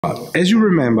As you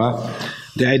remember,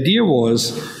 the idea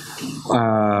was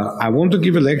I want to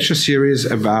give a lecture series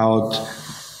about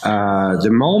the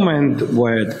moment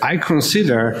where I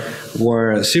consider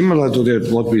were similar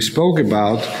to what we spoke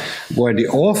about, where the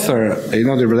author,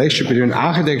 the relationship between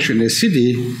architecture and the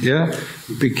city,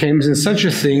 became in such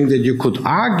a thing that you could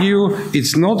argue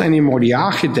it's not anymore the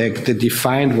architect that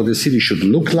defined what the city should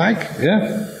look like,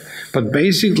 but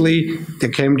basically there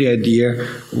came the idea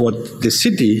what the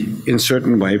city in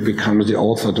certain way becomes the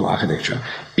author to architecture.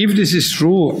 If this is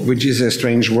true, which is a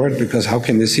strange word because how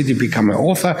can the city become an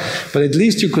author, but at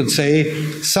least you could say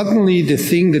suddenly the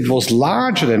thing that was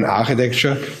larger than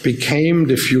architecture became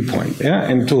the viewpoint.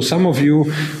 And to some of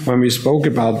you, when we spoke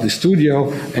about the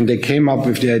studio and they came up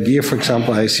with the idea, for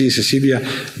example, I see Cecilia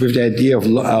with the idea of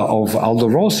Aldo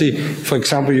Rossi, for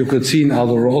example, you could see in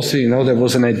Aldo Rossi, there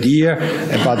was an idea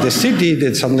about the city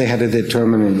that suddenly had a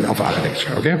determinant of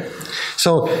architecture, okay?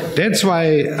 So that's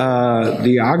why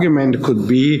the argument could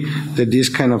be that this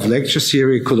kind of lecture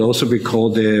series could also be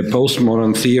called the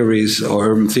postmodern theories or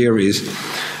urban theories.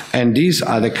 And these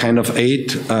are the kind of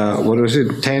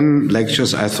 10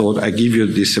 lectures I thought I give you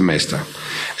this semester.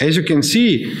 As you can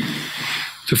see,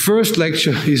 the first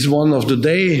lecture is one of the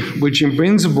day, which in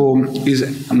principle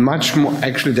is much more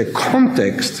actually the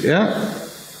context,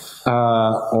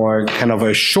 or kind of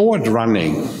a short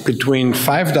running between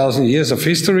 5,000 years of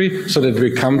history so that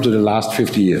we come to the last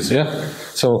 50 years,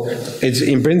 So it's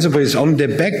in principle it's on the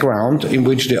background in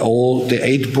which the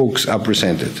 8 books are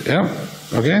presented,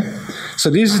 okay? So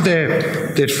this is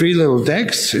the 3 little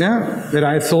texts, that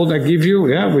I thought I'd give you,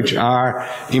 which are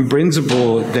in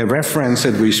principle the reference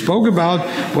that we spoke about,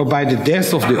 whereby the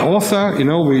death of the author,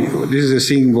 this is a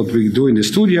thing what we do in the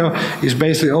studio, is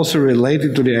basically also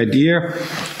related to the idea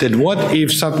that what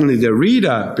if suddenly the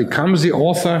reader becomes the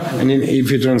author, and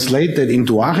if you translate that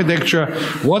into architecture,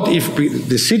 what if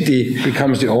the city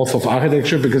becomes the author of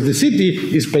architecture, because the city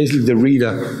is basically the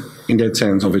reader in that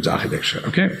sense of its architecture,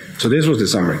 okay? So this was the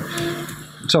summary.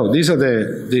 So these are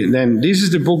then this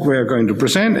is the book we are going to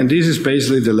present, and this is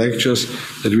basically the lectures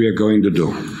that we are going to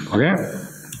do, okay?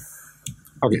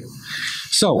 Okay,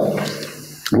 so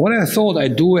what I thought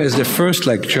I'd do as the first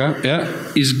lecture,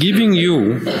 is giving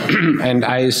you, and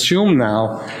I assume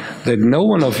now that no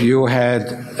one of you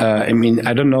had,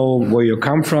 I don't know where you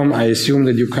come from, I assume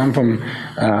that you come from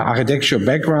architecture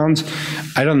backgrounds.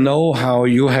 I don't know how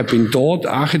you have been taught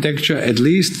architecture, at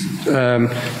least,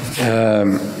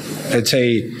 let's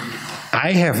say,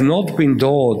 I have not been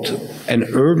taught an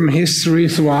urban history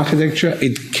through architecture.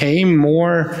 It came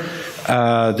more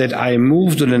that I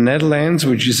moved to the Netherlands,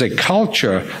 which is a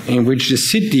culture in which the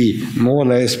city more or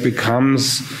less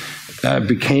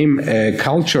became a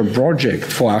culture project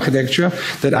for architecture,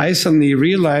 that I suddenly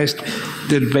realized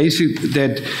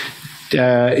that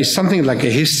is something like a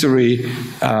history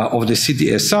of the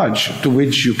city as such, to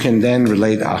which you can then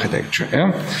relate architecture.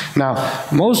 Now,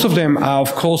 most of them are,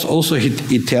 of course, also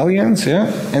Italians.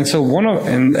 And so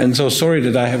and so sorry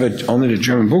that I have only the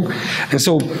German book. And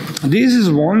so this is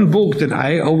one book that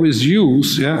I always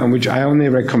use, and which I only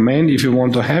recommend if you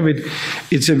want to have it.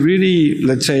 It's a really,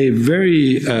 let's say,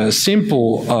 very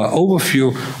simple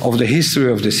overview of the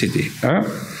history of the city.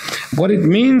 What it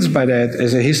means by that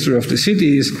as a history of the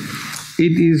city is,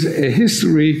 it is a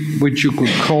history which you could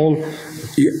call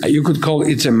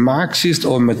it's a Marxist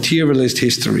or materialist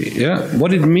history.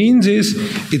 What it means is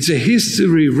it's a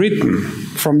history written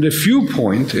from the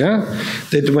viewpoint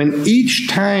that when each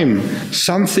time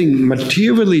something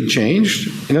materially changed,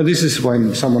 this is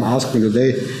when someone asked me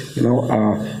today,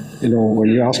 when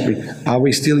you ask me, are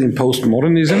we still in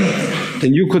postmodernism?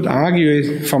 Then you could argue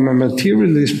it from a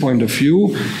materialist point of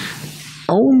view.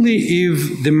 Only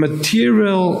if the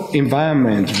material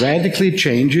environment radically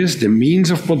changes, the means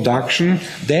of production,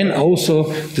 then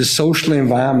also the social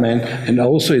environment and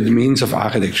also the means of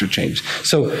architecture change.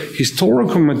 So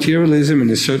historical materialism in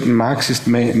a certain Marxist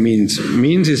means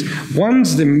is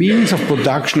once the means of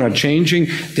production are changing,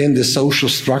 then the social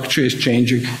structure is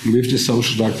changing, and with the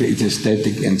social structure it's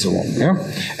aesthetic and so on.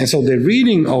 And so the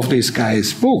reading of this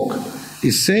guy's book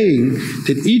is saying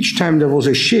that each time there was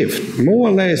a shift, more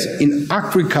or less in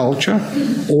agriculture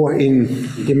or in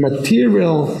the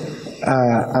material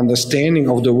understanding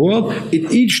of the world,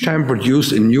 it each time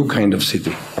produced a new kind of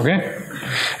city, okay?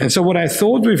 And so what I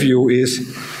thought with you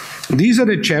is, these are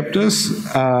the chapters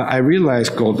I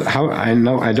realized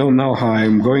I don't know how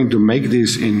I'm going to make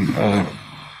this in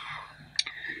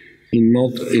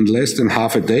less than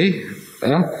half a day,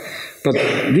 but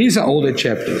these are all the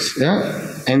chapters,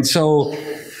 And so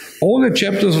all the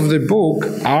chapters of the book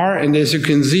are, and as you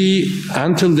can see,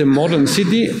 until the modern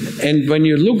city, and when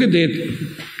you look at it,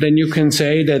 then you can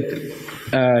say that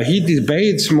he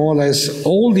debates more or less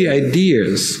all the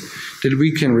ideas that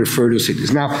we can refer to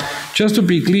cities. Now, just to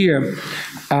be clear,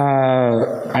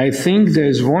 I think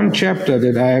there's one chapter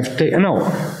that I have taken, no,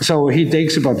 so he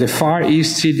takes about the Far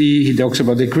East city, he talks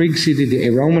about the Greek city, the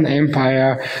Roman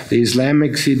Empire, the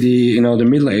Islamic city, you know, the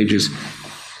Middle Ages.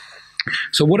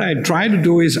 So what I try to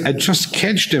do is I just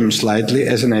catch them slightly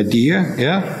as an idea,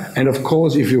 yeah. And of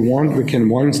course, if you want, we can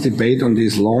once debate on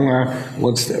this longer.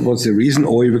 What's the reason,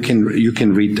 or you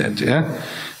can read that, yeah.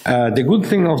 The good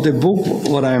thing of the book,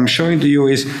 what I'm showing to you,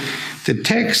 is the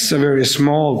texts are very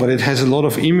small, but it has a lot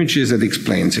of images that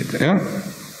explains it, yeah.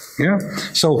 Yeah.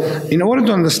 So in order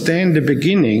to understand the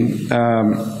beginning,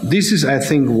 this is, I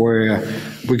think, where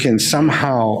we can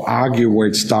somehow argue where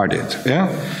it started, yeah.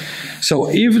 So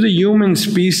if the human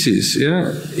species,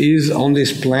 yeah, is on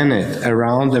this planet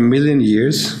around 1 million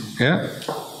years, yeah,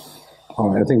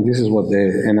 I think this is what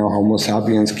the, you know, Homo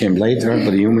sapiens came later,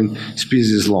 but the human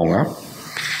species is longer.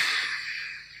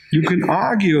 You can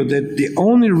argue that the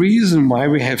only reason why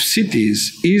we have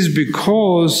cities is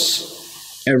because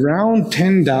around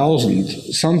 10,000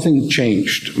 something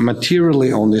changed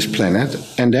materially on this planet,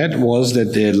 and that was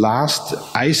that the last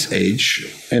ice age,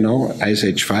 you know, Ice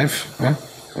Age 5, yeah?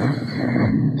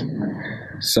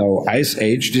 So Ice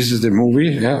Age, this is the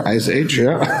movie, yeah, Ice Age,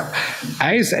 yeah.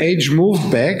 Ice Age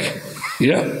moved back,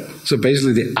 yeah. So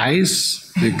basically the ice,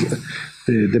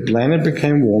 the planet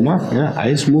became warmer, yeah,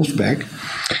 ice moved back.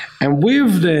 And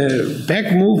with the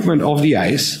back movement of the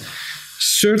ice,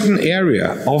 certain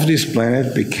area of this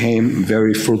planet became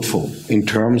very fruitful in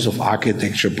terms of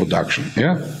architecture production,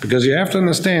 yeah. Because you have to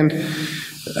understand,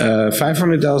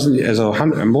 500,000, so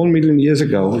 1 million years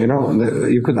ago, you know,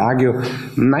 you could argue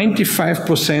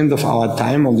 95% of our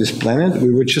time on this planet,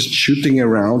 we were just shooting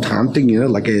around, hunting, you know,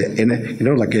 like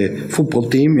a football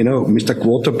team, you know, Mr.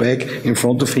 Quarterback in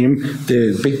front of him,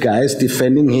 the big guys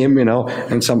defending him, you know,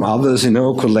 and some others, you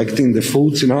know, collecting the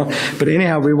foods, you know. But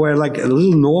anyhow, we were like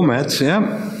little nomads,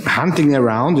 yeah, hunting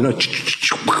around, you know,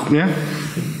 yeah.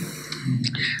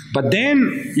 But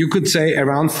then you could say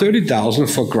around 30,000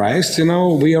 for Christ, you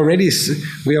know, we already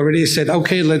said,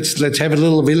 okay, let's have a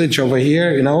little village over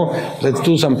here, you know, let's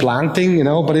do some planting, you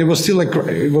know, but it was still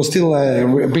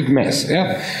a big mess,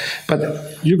 yeah. But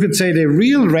you could say the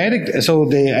real radical, so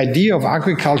the idea of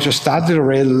agriculture started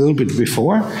already a little bit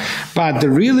before, but the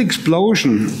real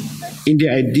explosion in the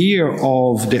idea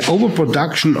of the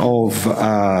overproduction of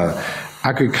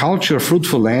agriculture,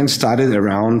 fruitful land, started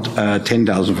around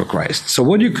 10,000 for Christ. So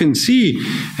what you can see,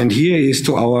 and here is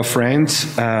to our friends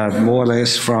more or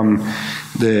less from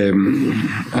the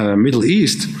Middle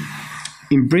East,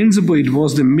 in principle it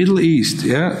was the Middle East,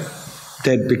 yeah,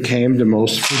 that became the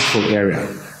most fruitful area.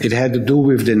 It had to do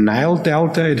with the Nile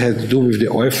Delta, it had to do with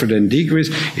the Euphrates and Tigris,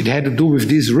 it had to do with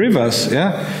these rivers,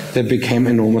 yeah, that became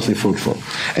enormously fruitful.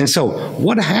 And so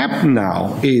what happened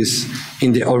now is,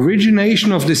 in the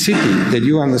origination of the city, that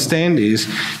you understand is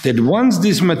that once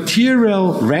these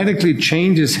material radically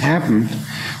changes happened,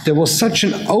 there was such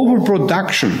an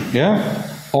overproduction, yeah,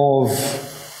 of,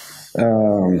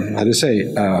 how to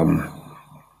say,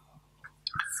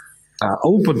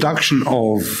 overproduction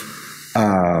of,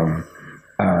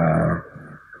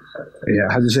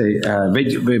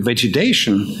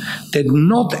 vegetation, that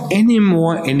not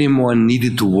anymore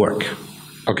needed to work,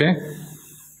 okay?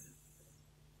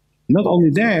 Not only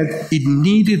that, it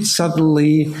needed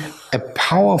suddenly a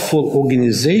powerful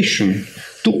organization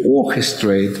to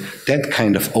orchestrate that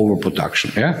kind of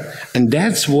overproduction, yeah? And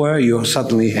that's where you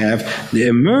suddenly have the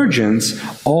emergence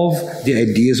of the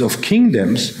ideas of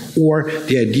kingdoms, or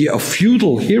the idea of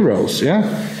feudal heroes,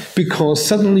 yeah? Because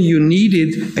suddenly you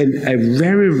needed a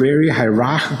very, very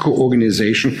hierarchical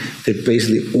organization that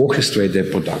basically orchestrated their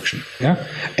production. Yeah?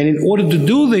 And in order to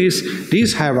do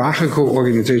this hierarchical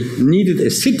organization needed a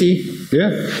city,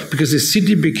 yeah? Because the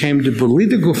city became the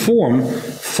political form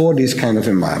for this kind of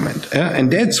environment. Yeah?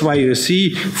 And that's why you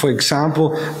see, for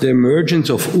example, the emergence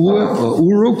of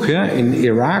Uruk, yeah, in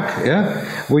Iraq, yeah?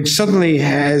 Which suddenly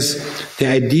has the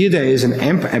idea there is an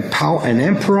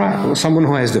emperor, someone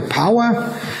who has the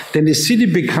power. Then the city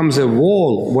becomes a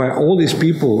wall where all these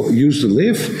people used to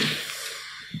live.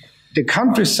 The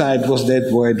countryside was that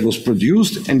where it was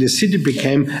produced, and the city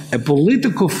became a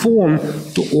political form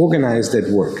to organize that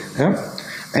work. Yeah?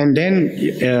 And then,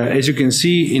 as you can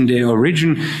see in the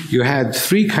origin, you had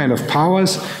three kind of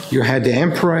powers. You had the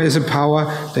emperor as a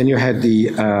power, then you had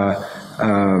the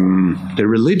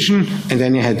religion, and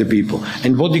then you had the people.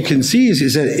 And what you can see is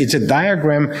it's a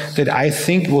diagram that I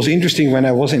think was interesting when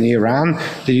I was in Iran,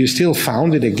 that you still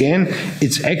found it again.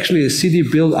 It's actually a city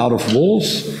built out of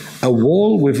walls, a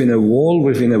wall within a wall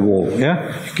within a wall.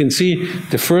 Yeah, you can see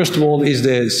the first wall is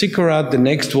the ziggurat, the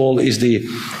next wall is the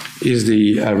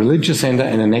religious center,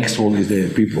 and the next wall is the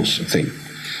people's thing.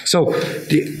 So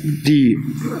the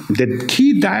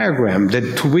key diagram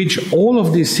to which all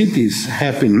of these cities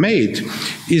have been made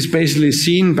is basically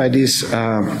seen by this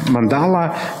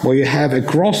mandala, where you have a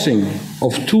crossing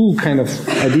of two kind of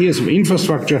ideas of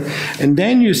infrastructure, and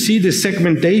then you see the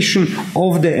segmentation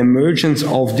of the emergence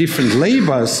of different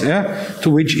labors, to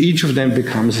which each of them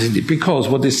becomes a city. Because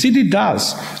what the city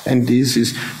does, and this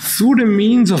is through the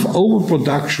means of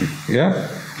overproduction,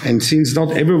 and since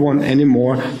not everyone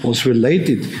anymore was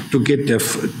related to get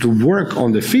to work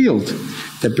on the field,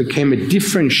 there became a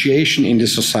differentiation in the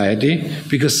society,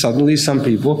 because suddenly some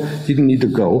people didn't need to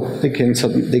go. They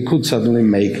could suddenly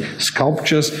make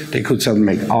sculptures, they could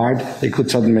suddenly make art, they could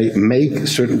suddenly make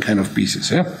certain kind of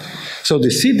pieces. So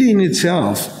the city in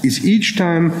itself is each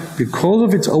time, because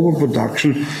of its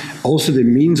overproduction, also the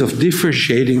means of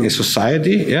differentiating a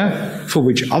society, for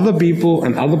which other people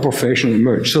and other professions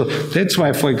emerge. So that's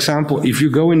why, for example, if you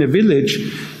go in a village,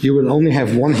 you will only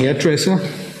have one hairdresser,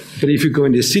 but if you go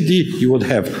in the city, you would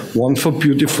have one for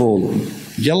beautiful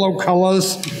yellow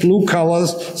colors, blue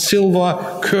colors,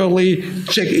 silver, curly,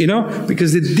 check,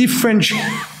 because the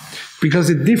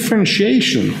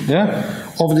differentiation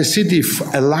of the city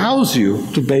allows you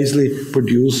to basically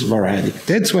produce variety.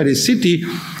 That's why the city,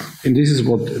 and this is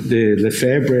what the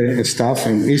Lefebvre and stuff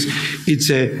is,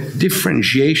 it's a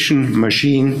differentiation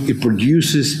machine. It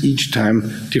produces each time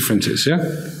differences.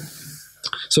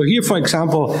 So here, for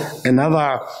example,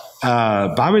 another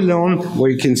Babylon,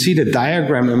 where you can see the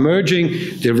diagram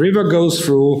emerging. The river goes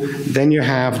through, then you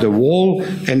have the wall,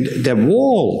 and the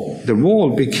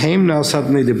wall became now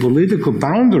suddenly the political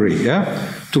boundary,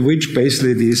 to which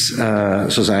basically this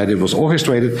society was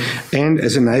orchestrated. And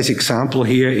as a nice example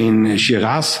here in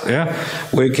Shiraz,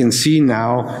 where you can see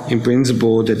now, in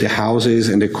principle, that the houses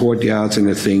and the courtyards and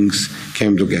the things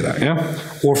came together.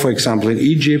 Or, for example, in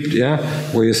Egypt,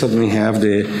 where you suddenly have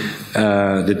the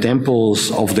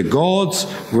temples of the gods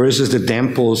versus the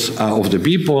temples of the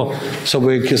people. So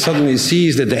what you can suddenly see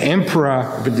is that the emperor,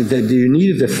 that you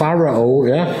needed the pharaoh,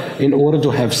 in order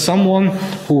to have someone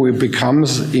who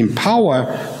becomes in power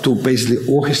to basically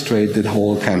orchestrate that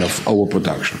whole kind of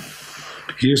overproduction.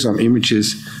 Here's some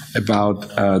images about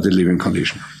the living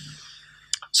condition.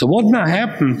 So what now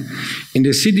happened in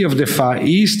the city of the Far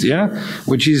East,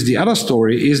 which is the other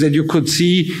story, is that you could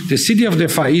see the city of the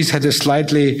Far East had a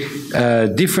slightly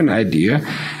different idea.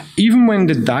 Even when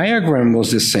the diagram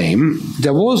was the same,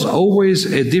 there was always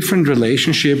a different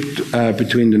relationship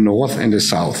between the north and the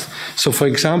south. So, for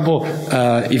example,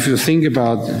 if you think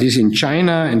about this in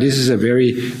China, and this is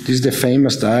the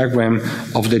famous diagram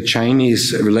of the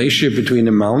Chinese relationship between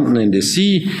the mountain and the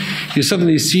sea, you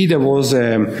suddenly see there was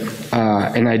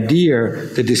an idea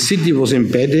that the city was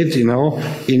embedded,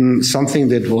 in something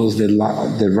that was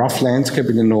the rough landscape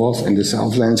in the north and the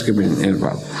south landscape in the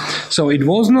south. So it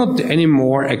was not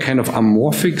anymore a kind of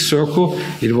amorphic circle.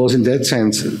 It was, in that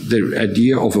sense, the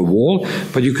idea of a wall.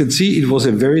 But you could see it was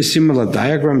a very similar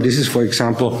diagram. This is, for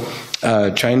example,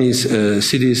 Chinese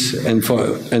cities, and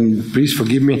please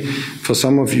forgive me, for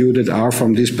some of you that are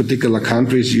from these particular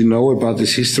countries, you know about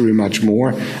this history much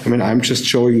more. I mean, I'm just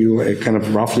showing you a kind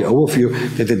of roughly overview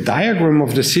that the diagram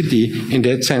of the city, in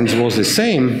that sense, was the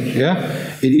same,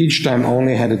 It each time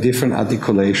only had a different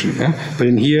articulation, But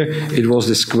in here, it was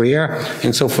the square.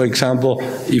 And so, for example,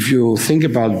 if you think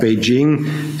about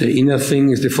Beijing, the inner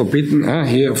thing is the forbidden.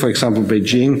 Here, for example,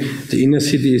 Beijing, the inner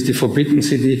city is the forbidden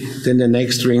city. Then the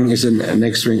next ring is the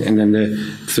next ring, and then the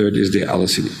third is the other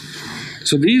city.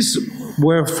 So these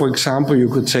were, for example, you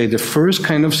could say the first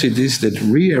kind of cities that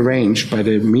rearranged by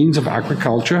the means of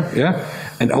agriculture,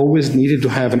 and always needed to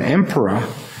have an emperor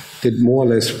that more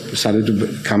or less started to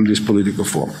become this political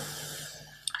form.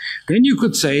 Then you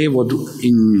could say what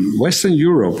in Western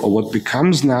Europe, or what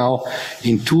becomes now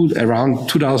around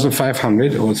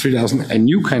 2500 or 3000, a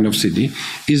new kind of city,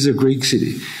 is a Greek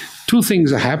city. Two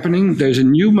things are happening. There's a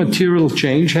new material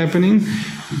change happening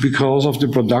because of the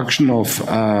production of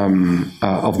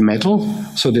metal.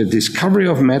 So the discovery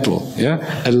of metal,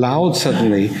 allowed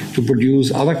suddenly to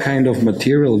produce other kind of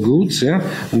material goods,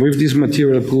 And with these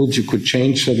material goods, you could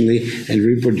change suddenly and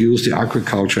reproduce the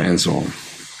agriculture and so on.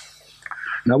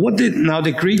 Now, what did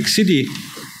the Greek city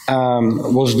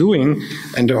was doing,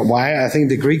 and why I think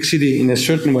the Greek city in a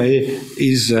certain way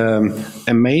is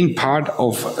a main part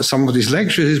of some of these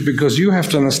lectures, is because you have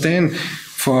to understand,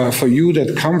 for you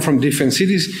that come from different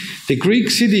cities, the Greek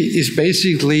city is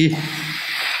basically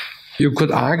you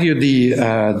could argue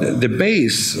the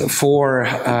base for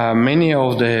many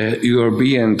of the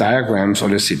European diagrams of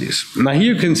the cities. Now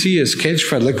here you can see a sketch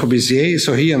by Le Corbusier.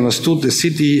 So he understood the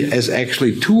city as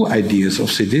actually two ideas of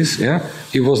cities. Yeah,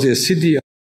 it was the city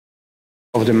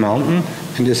of the mountain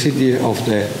and the city of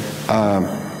the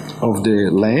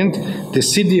land, the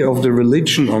city of the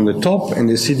religion on the top and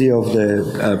the city of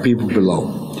the people below.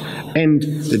 And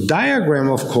the diagram,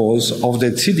 of course, of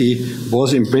that city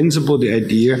was in principle the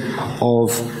idea of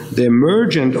the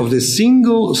emergence of the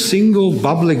single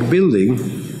public building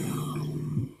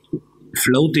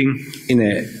floating in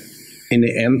an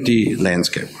empty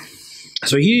landscape.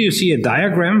 So here you see a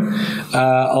diagram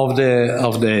of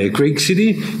the Greek city.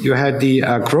 You had the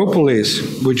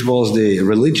Acropolis, which was the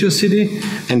religious city,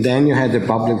 and then you had the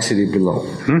public city below.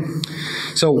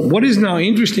 So what is now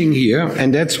interesting here,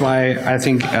 and that's why I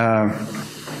think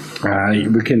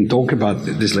we can talk about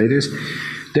this later, is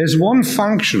there's one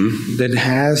function that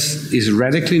is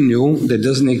radically new, that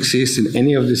doesn't exist in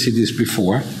any of the cities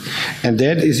before, and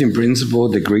that is in principle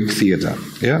the Greek theater.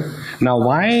 Yeah? Now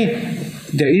why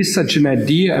there is such an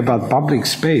idea about public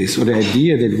space, or the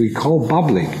idea that we call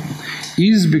public,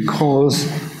 is because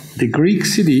the Greek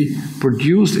city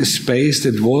produced a space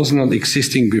that was not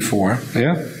existing before.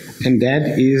 Yeah? And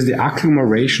that is the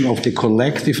agglomeration of the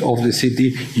collective of the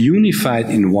city unified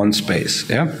in one space.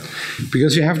 Yeah?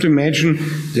 Because you have to imagine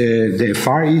the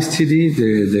Far East city,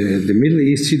 the Middle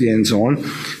East city, and so on,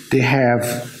 they have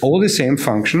all the same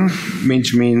function,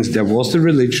 which means there was the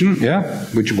religion, yeah,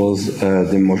 which was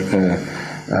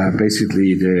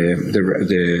basically the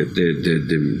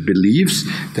beliefs.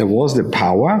 There was the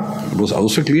power, it was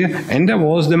also clear, and there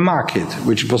was the market,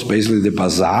 which was basically the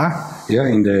bazaar, yeah,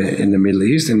 in the Middle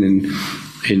East, and in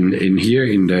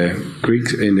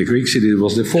the Greek city it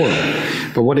was the forum.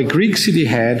 But what the Greek city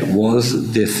had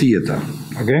was the theater.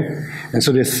 Okay, and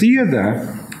so the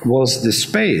theater was the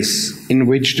space in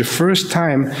which the first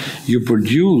time you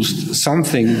produced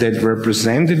something that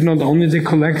represented not only the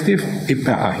collective.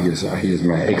 Here's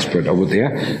my expert over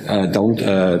there.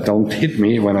 Don't hit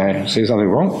me when I say something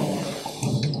wrong.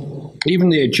 Even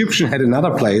the Egyptian had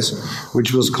another place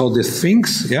which was called the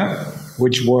Sphinx, yeah,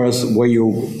 which was where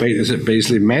you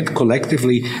basically met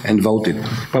collectively and voted.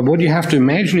 But what you have to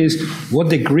imagine is what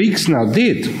the Greeks now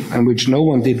did, and which no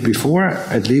one did before,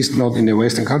 at least not in the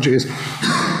Western culture, is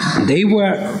they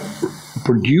were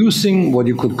producing what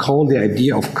you could call the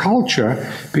idea of culture,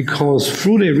 because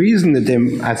through the reason that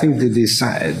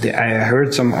I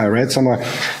read somewhere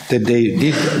that they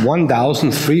did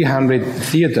 1,300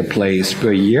 theater plays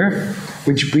per year,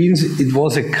 which means it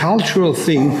was a cultural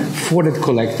thing for that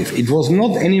collective. It was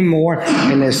not anymore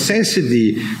a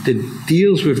necessity that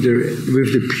deals with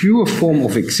the pure form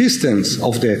of existence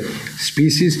of the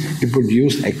species. It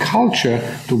produced a culture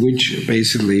to which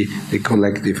basically the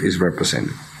collective is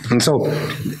represented. And so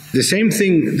the same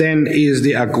thing then is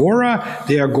the Agora.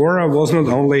 The Agora was not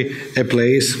only a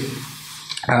place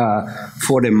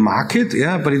for the market,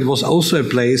 yeah, but it was also a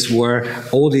place where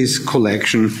all these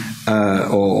collection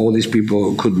or all these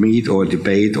people could meet or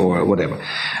debate or whatever.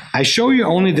 I show you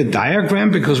only the diagram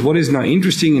because what is now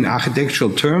interesting in architectural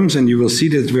terms, and you will see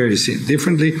that very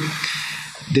differently,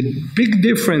 the big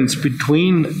difference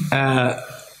between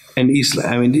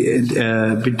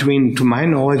between, to my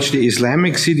knowledge, the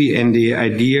Islamic city and the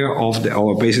idea of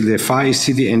or basically the Far East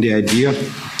city and the idea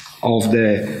of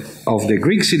the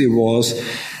Greek city was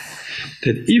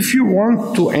that if you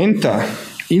want to enter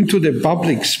into the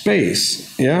public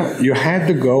space, yeah, you had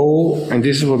to go, and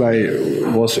this is what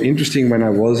was interesting when I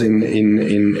was in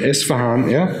Esfahan,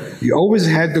 yeah, you always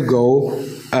had to go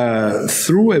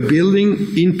through a building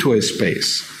into a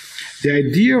space. The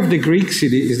idea of the Greek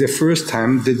city is the first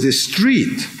time that the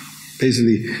street,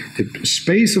 basically the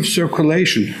space of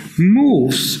circulation,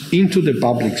 moves into the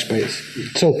public space.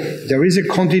 So there is a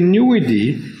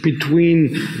continuity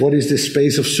between what is the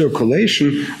space of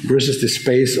circulation versus the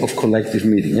space of collective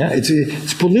meeting. Yeah?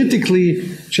 It's politically,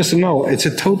 just to know, it's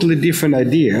a totally different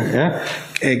idea, yeah?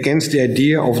 Against the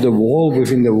idea of the wall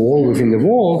within the wall within the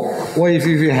wall, or if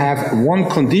you have one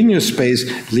continuous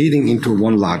space leading into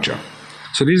one larger.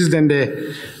 So this is then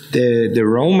the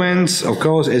Romans, of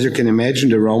course, as you can imagine,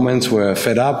 the Romans were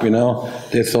fed up, you know.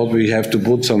 They thought we have to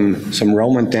put some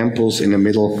Roman temples in the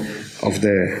middle of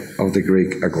the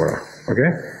Greek agora.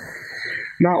 Okay?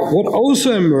 Now, what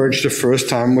also emerged the first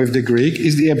time with the Greek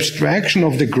is the abstraction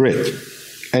of the grid.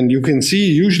 And you can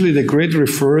see usually the grid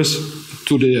refers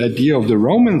to the idea of the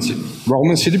Roman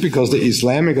city, because the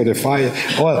Islamic or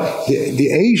the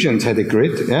Asians had a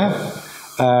grid, yeah?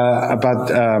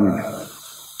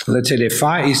 let's say the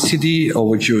Far East city, or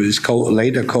which is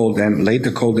later called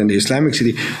the Islamic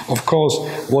city, of course,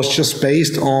 was just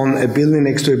based on a building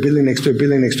next to a building next to a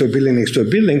building next to a building next to a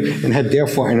building, and had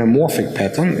therefore an anamorphic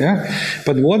pattern. Yeah,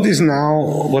 but what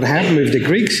happened with the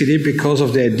Greek city, because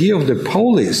of the idea of the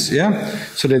polis? Yeah,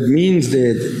 so that means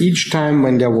that each time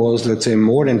when there was, let's say,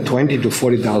 more than 20 to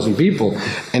 40,000 people,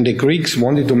 and the Greeks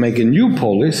wanted to make a new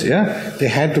polis, yeah, they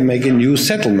had to make a new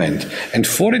settlement, and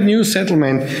for the new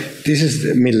settlement, this is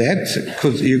Milet,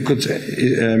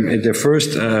 the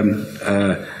first,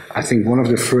 I think one of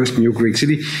the first new Greek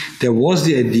city, there was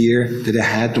the idea that they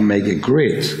had to make a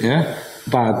grid, yeah?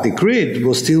 But the grid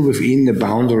was still within the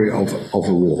boundary of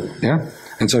a wall, yeah?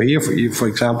 And so here, for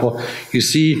example, you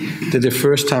see that the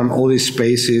first time all these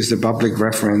spaces, the public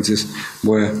references,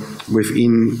 were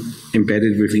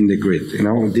embedded within the grid, you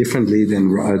know, differently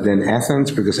than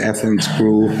Athens, because Athens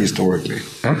grew historically.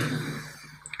 Yeah?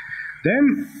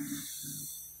 Then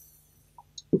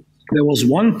there was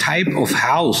one type of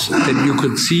house that you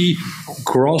could see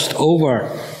crossed over,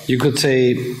 you could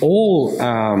say, all,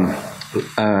 so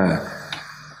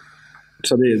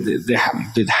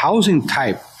the housing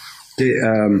type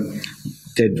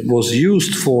that was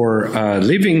used for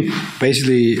living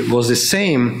basically was the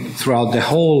same throughout the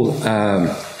whole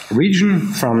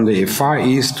region, from the Far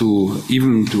East to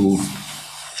even to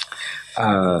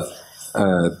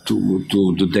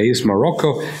today's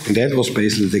Morocco, and that was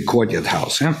basically the courtyard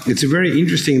house. Yeah? It's a very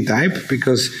interesting type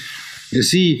because, you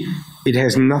see, it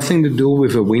has nothing to do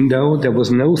with a window. There was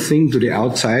no thing to the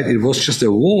outside. It was just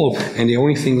a wall, and the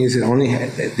only thing is,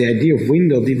 the idea of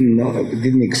window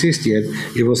didn't exist yet.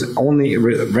 It was only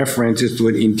references to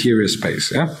an interior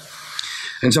space. Yeah?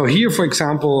 And so here, for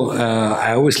example,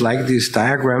 I always like this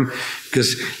diagram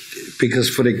because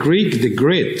for the Greek, the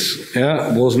grid,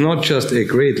 yeah, was not just a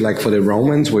grid like for the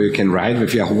Romans, where you can ride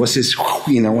with your horses,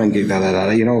 you know, and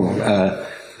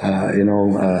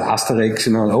Asterix,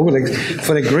 you know, Obelix.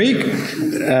 For the Greek,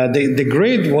 the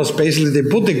grid was basically, they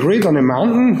put the grid on a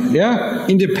mountain, yeah,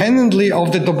 independently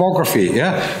of the topography,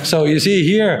 yeah. So you see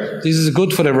here, this is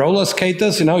good for the roller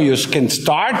skaters, you know, you can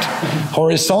start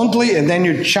horizontally and then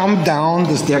you jump down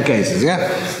the staircases,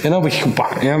 yeah, you know,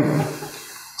 yeah.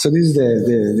 So this is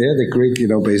the Greek, you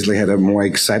know, basically had a more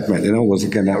excitement, you know, was a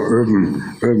kind of urban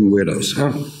weirdos.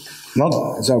 Huh? Not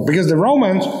so, because the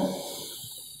Romans,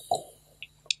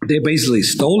 they basically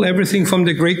stole everything from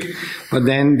the Greek, but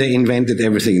then they invented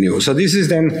everything new. So this is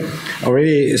then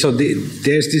already, so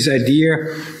there's this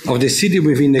idea of the city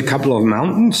within a couple of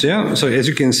mountains, yeah? So as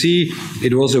you can see,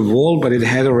 it was a wall, but it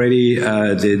had already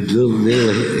the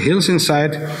little hills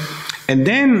inside. And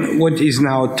then what is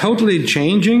now totally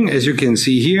changing, as you can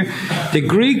see here, the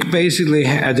Greek basically,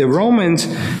 the Romans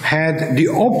had the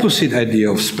opposite idea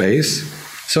of space.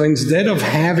 So instead of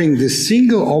having the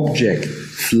single object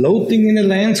floating in a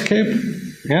landscape,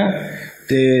 yeah,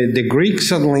 the Greeks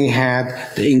suddenly had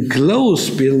the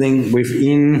enclosed building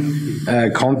within a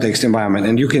context environment.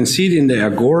 And you can see it in the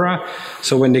agora.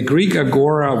 So when the Greek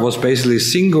agora was basically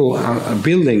single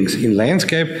buildings in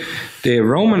landscape, the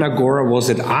Roman agora was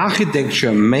that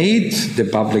architecture made the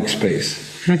public space.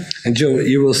 And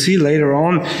you will see later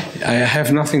on, I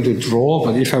have nothing to draw,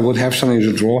 but if I would have something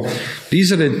to draw,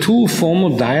 these are the two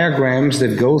formal diagrams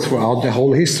that go throughout the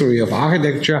whole history of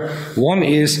architecture. One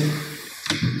is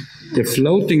the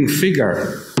floating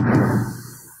figure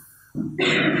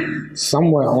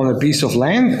somewhere on a piece of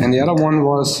land, and the other one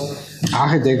was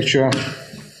architecture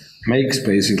makes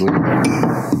basically,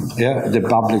 yeah, the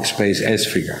public space as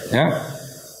figure. Yeah,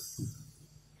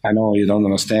 I know you don't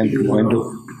understand.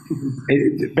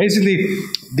 Basically,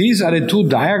 these are the two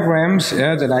diagrams,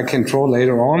 yeah, that I can draw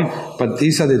later on, but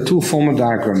these are the two formal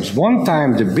diagrams. One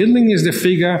time the building is the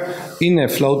figure in a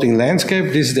floating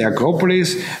landscape, this is the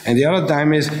Acropolis, and the other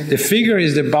time is the figure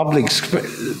is the public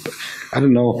space. I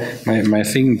don't know, my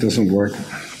thing doesn't work.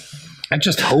 I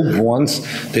just hope once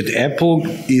that Apple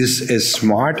is as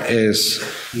smart as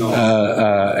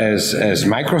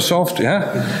Microsoft,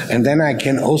 yeah, and then I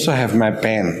can also have my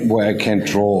pen where I can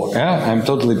draw. Yeah, I'm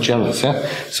totally jealous. Yeah,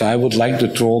 so I would like to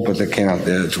draw, but I cannot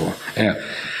draw. Yeah.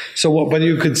 So, but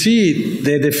you could see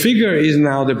that the figure is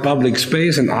now the public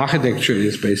space, and architecture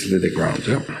is basically the ground.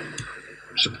 Yeah.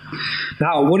 So,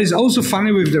 now, what is also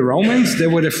funny with the Romans, they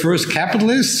were the first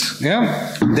capitalists,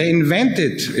 yeah? They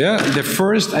invented, yeah, the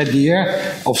first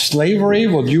idea of slavery,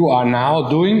 what you are now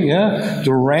doing, yeah,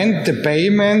 to rent the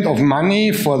payment of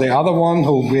money for the other one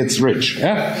who gets rich,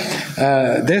 yeah?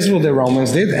 That's what the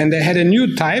Romans did, and they had a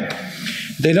new type.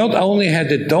 They not only had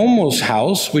the domus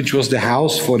house, which was the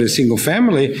house for the single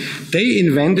family, they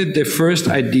invented the first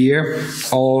idea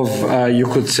of, you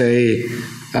could say,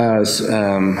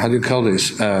 how do you call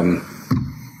this?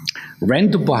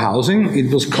 Rentable housing.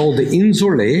 It was called the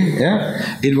Insulae.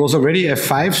 Yeah, it was already a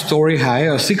 5-story high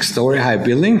or 6-story high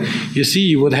building. You see,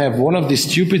 you would have one of these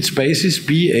stupid spaces,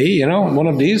 BA, you know, one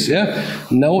of these. Yeah,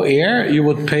 no air. You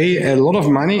would pay a lot of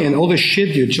money, and all the shit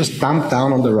you just dump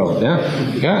down on the road. Yeah,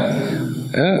 yeah.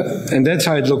 And that's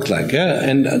how it looked like, yeah.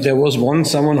 And there was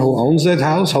someone who owns that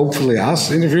house, hopefully us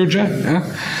in the future, yeah.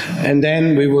 And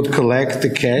then we would collect the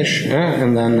cash, yeah,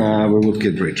 and then we would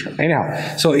get rich.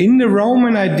 Anyhow, so in the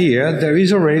Roman idea, there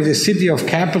is already the city of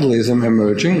capitalism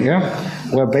emerging, yeah,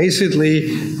 where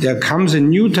basically there comes a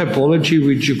new typology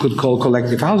which you could call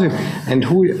collective housing, and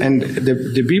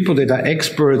the people that are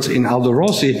experts in Aldo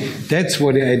Rossi, that's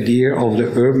where the idea of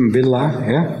the urban villa,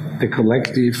 yeah, the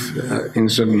collective in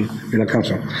certain villa comes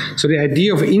from. So the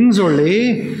idea of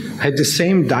Insulae had the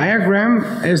same diagram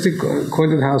as the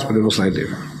coined house, but it was slightly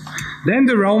different. Then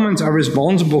the Romans are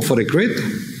responsible for the grid.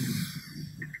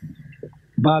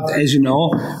 But as you know,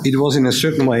 it was in a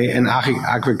certain way an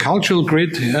agricultural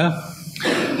grid. Yeah?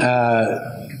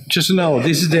 Just to know,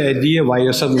 this is the idea why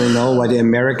you suddenly know why the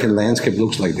American landscape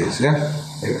looks like this. Yeah?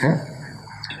 Yeah?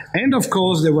 And of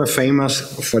course, they were famous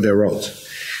for their roads.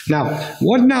 Now,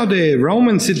 what now the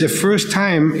Romans did the first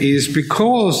time is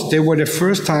because they were the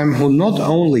first time who not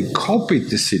only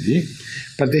copied the city,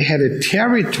 but they had a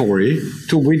territory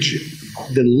to which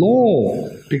the law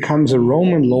becomes a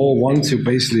Roman law once you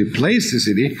basically place the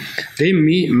city. They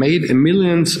made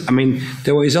millions. I mean,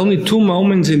 there was only 2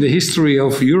 moments in the history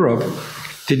of Europe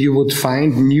that you would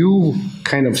find new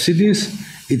kind of cities.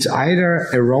 It's either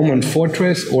a Roman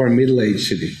fortress or a middle-aged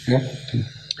city. Yeah?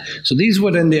 So these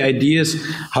were then the ideas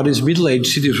how these middle-aged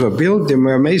cities were built. They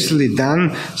were basically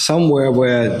done somewhere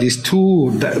where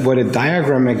where the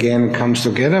diagram again comes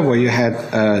together, where you had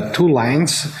 2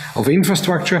 lines of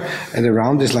infrastructure, and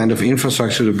around this line of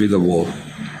infrastructure would be the wall.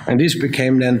 And this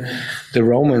became then the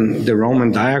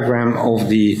Roman diagram of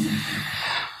the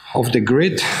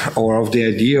grid, or of the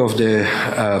idea of the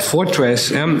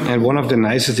fortress. And one of the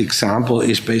nicest examples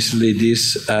is basically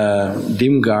this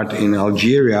Dimgard in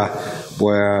Algeria,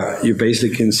 where you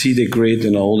basically can see the grid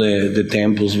and all the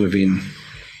temples within.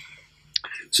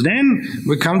 So then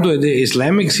we come to the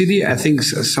Islamic city. I think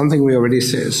something we already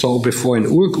saw before in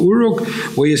Uruk,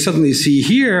 where you suddenly see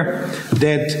here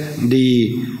that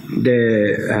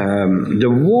the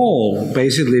wall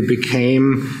basically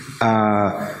became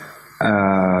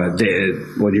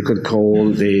what you could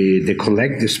call the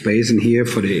collective space in here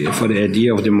for the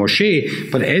idea of the moschee.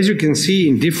 But as you can see,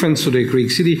 in difference to the Greek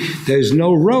city, there is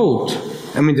no road.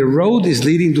 I mean, the road is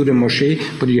leading to the moschee,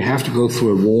 but you have to go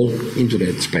through a wall into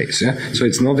that space. Yeah? So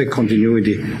it's not a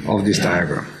continuity of this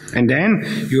diagram. And then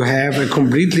you have a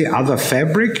completely other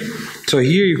fabric. So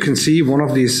here you can see one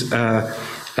of these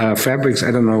fabrics,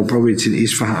 I don't know, probably it's in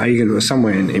Isfahan, or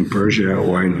somewhere in Persia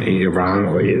or in Iran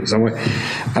or somewhere,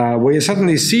 where you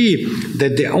suddenly see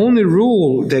that the only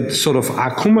rule that sort of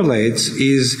accumulates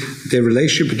is the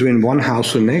relationship between one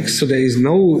house to the next. So there is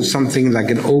no something like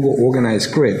an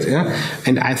over-organized grid. Yeah?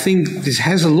 And I think this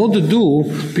has a lot to do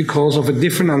because of a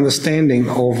different understanding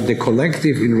of the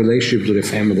collective in relationship to the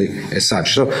family as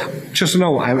such. So just to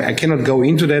know, I cannot go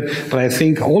into that, but I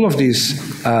think all of these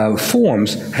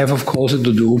forms have, of course, to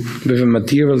do with a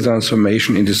material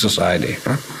transformation in the society.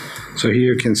 So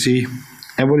here you can see,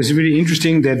 and what is really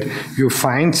interesting that you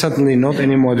find suddenly not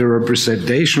anymore the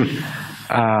representation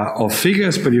of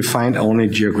figures, but you find only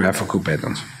geographical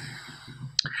patterns.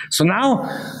 So now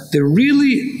the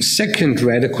really second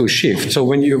radical shift. So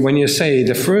when you say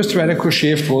the first radical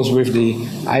shift was with the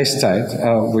ice tide,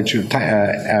 which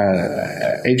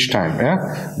age time,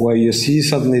 yeah, where you see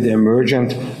suddenly the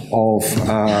emergence of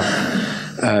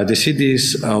the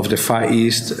cities of the Far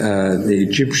East, the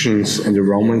Egyptians and the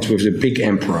Romans with the big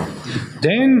emperor.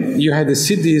 Then you had the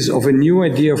cities of a new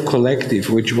idea of collective,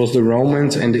 which was the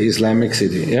Romans and the Islamic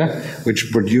city, yeah,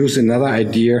 which produced another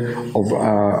idea of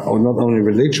not only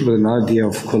religion, but another idea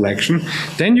of collection.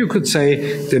 Then you could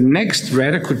say the next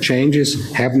radical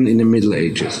changes happened in the Middle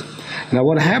Ages. Now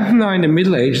what happened now in the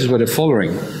Middle Ages were the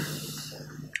following.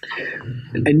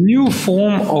 A new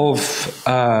form of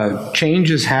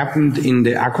changes happened in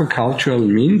the agricultural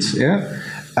means. Yeah,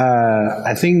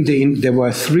 I think there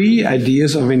were 3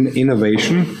 ideas of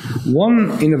innovation.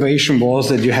 One innovation was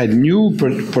that you had new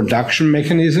production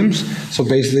mechanisms. So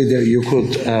basically, that you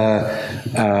could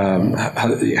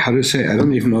how to say? I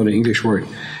don't even know the English word.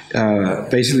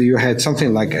 Basically, you had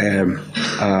something like a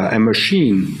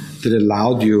machine that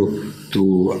allowed you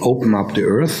to open up the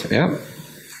earth. Yeah.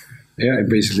 Yeah,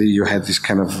 basically you had this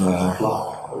kind of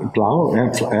plow.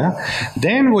 Yeah.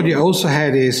 Then what you also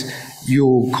had is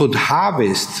you could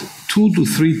harvest 2 to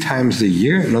 3 times a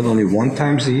year, not only 1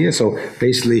 time a year. So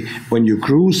basically, when you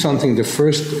grew something the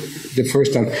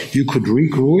first time, you could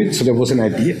regrow it. So there was an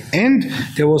idea, and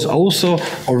there was also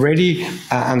already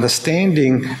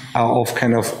understanding of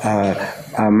kind of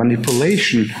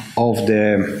manipulation of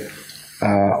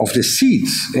the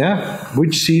seeds, yeah,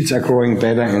 which seeds are growing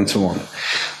better, and so on.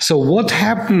 So what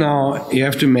happened now? You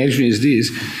have to imagine is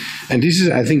this. And this is,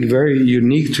 I think, very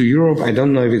unique to Europe. I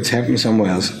don't know if it's happened somewhere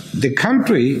else. The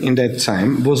country in that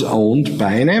time was owned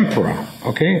by an emperor,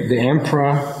 okay? The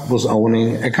emperor was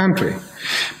owning a country.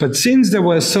 But since there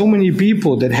were so many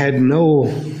people that had no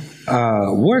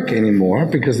work anymore,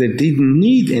 because they didn't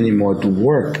need anymore to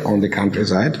work on the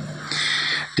countryside,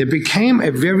 there became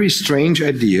a very strange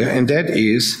idea, and that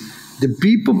is the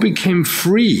people became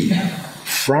free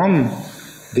from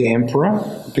the emperor,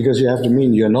 because you have to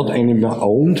mean you're not anymore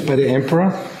owned by the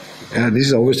emperor. This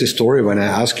is always the story when I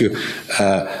ask you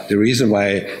the reason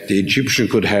why the Egyptian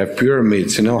could have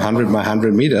pyramids, 100 by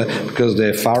 100 meter, because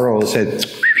the pharaoh said,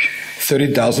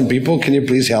 30,000 people, can you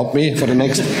please help me for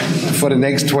the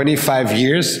next 25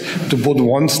 years to put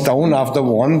one stone after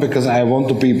one, because I want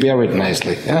to be buried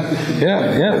nicely.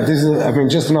 Yeah. This is, I mean,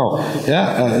 just know.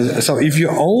 Yeah. So if you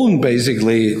own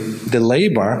basically the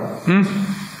labor,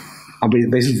 I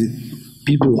mean, basically,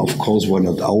 people, of course, were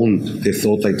not owned. They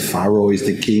thought like Pharaoh is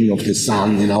the king of the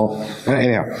sun,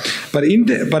 Anyhow,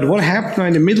 but what happened now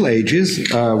in the Middle Ages,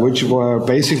 which were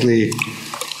basically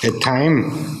a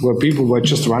time where people were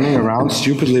just running around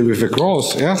stupidly with a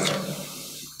cross, yeah?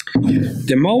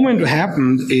 The moment what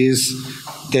happened is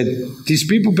that these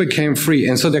people became free,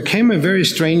 and so there came a very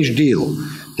strange deal.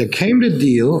 There came the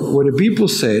deal where the people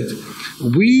said,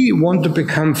 we want to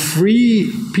become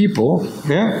free people,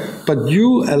 yeah, but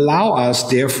you allow us,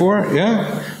 therefore,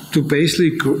 yeah, to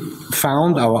basically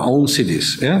found our own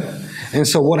cities, yeah. And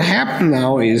so what happened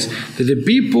now is that the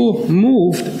people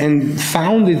moved and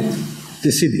founded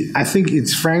the city. I think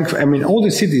it's Frankfurt. I mean, all the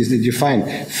cities that you find,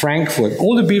 Frankfurt,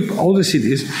 all the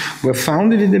cities were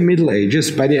founded in the Middle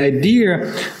Ages by the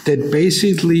idea that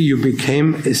basically you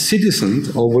became a citizen,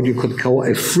 or what you could call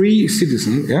a free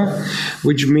citizen, yeah,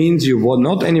 which means you were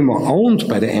not anymore owned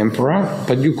by the emperor,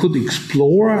 but you could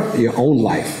explore your own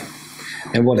life.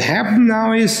 And what happened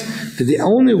now is that the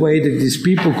only way that these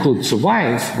people could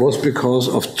survive was because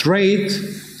of trade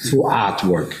through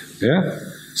artwork, yeah.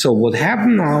 So what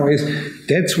happened now is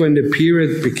that's when the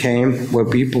period became where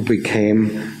people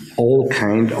became all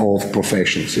kind of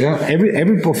professions. Yeah,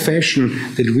 every profession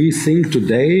that we think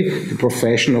today, the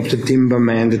profession of the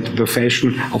timberman, the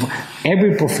profession of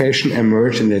every profession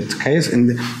emerged in that case,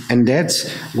 and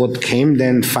that's what came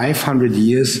then 500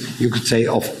 years, you could say,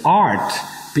 of art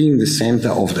being the center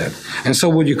of that. And so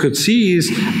what you could see is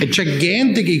a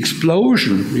gigantic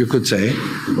explosion, you could say,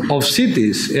 of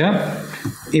cities, yeah,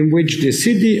 in which the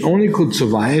city only could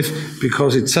survive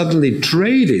because it suddenly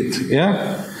traded,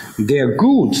 yeah, their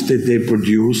goods that they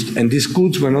produced, and these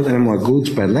goods were not anymore goods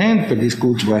by land, but these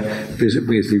goods were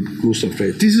basically goods of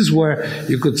trade. This is where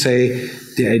you could say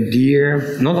the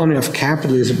idea, not only of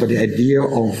capitalism, but the idea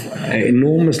of an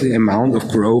enormously amount of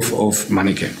growth of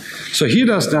money came. So here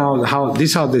does now how the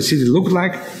city looked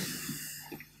like.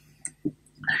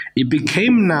 It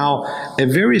became now a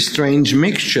very strange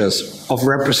mixture of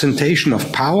representation of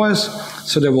powers.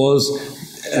 So there was,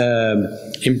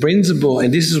 in principle,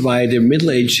 and this is why the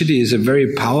Middle Age city is a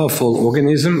very powerful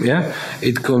organism. Yeah,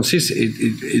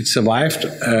 it survived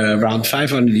around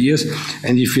 500 years.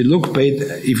 And if you look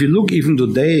even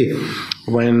today,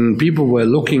 when people were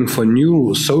looking for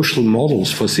new social models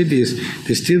for cities,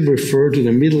 they still refer to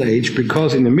the Middle Age,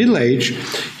 because in the Middle Age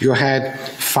you had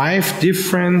 5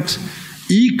 different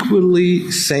equally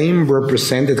same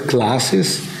represented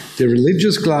classes: the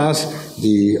religious class,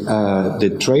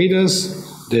 the traders,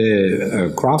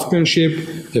 the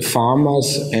craftsmanship, the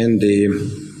farmers, and the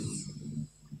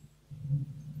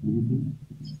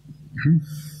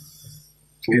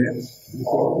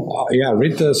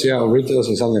Ritters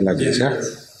or something like this, yeah.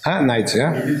 Knights,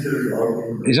 yeah.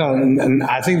 So, and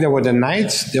I think there were the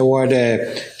knights, there were the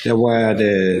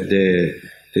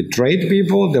trade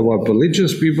people, there were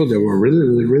religious people, there were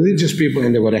religious people,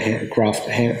 and there were the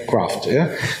craft,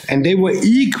 yeah? And they were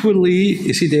equally,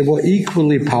 they were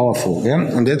equally powerful, yeah?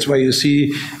 And that's why you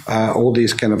see all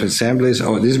these kind of assemblies.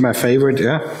 Oh, this is my favorite,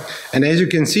 yeah? And as you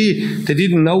can see, they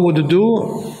didn't know what to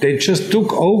do. they just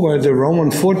took over the Roman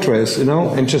fortress, you know,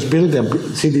 and just built their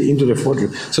city into the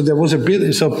fortress. So there was a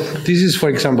build. So this is, for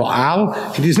example, Arles.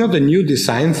 It is not a new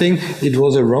design thing. It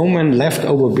was a Roman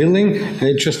leftover building, and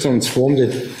they just transformed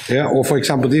it. Yeah. Or for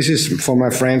example, this is for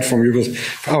my friend from Yugoslavia.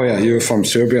 Oh yeah, you're from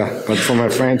Serbia, but for my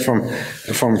friend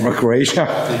from Croatia.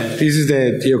 This is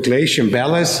the Diocletian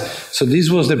Palace. So this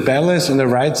was the palace on the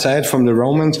right side from the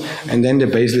Romans, and then they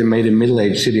basically made a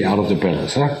middle-aged city out of the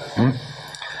palace. Huh?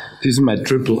 This is my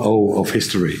triple O of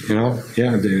history, you know,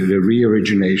 yeah, the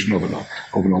re-origination of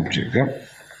an object. Yeah.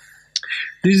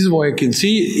 This is what you can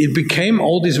see. It became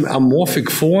all these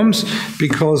amorphic forms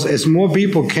because as more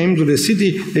people came to the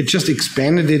city, they just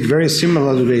expanded it, very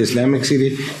similar to the Islamic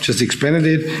city, just expanded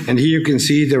it. And here you can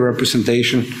see the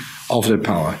representation of the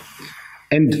power.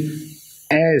 And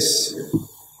as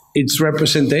its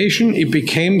representation, it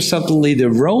became suddenly the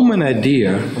Roman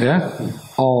idea, yeah,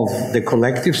 of the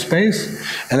collective space.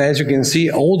 And as you can see,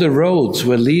 all the roads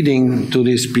were leading to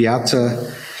this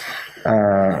Piazza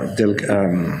del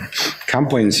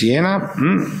Campo in Siena.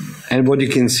 And what you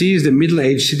can see is the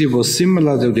middle-aged city was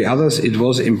similar to the others. It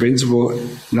was in principle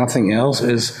nothing else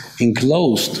is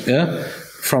enclosed, yeah,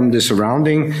 from the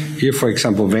surrounding. Here, for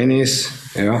example,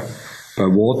 Venice, yeah, by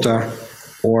water,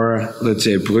 or let's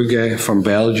say Brugge from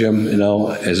Belgium, you know,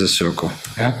 as a circle.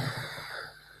 Yeah.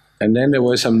 And then there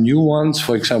were some new ones.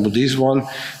 For example, this one.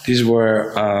 These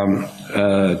were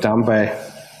done by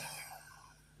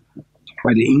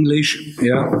the English.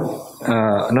 Yeah.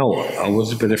 No,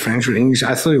 was it by the French or English?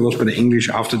 I thought it was by the English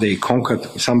after they conquered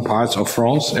some parts of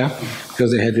France. Yeah,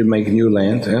 because they had to make new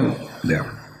land. Yeah. There.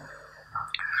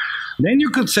 Then you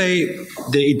could say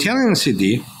the Italian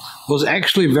city was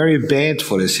actually very bad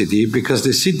for the city because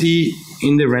the city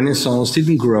in the Renaissance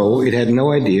didn't grow, it had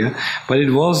no idea, but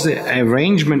it was the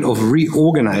arrangement of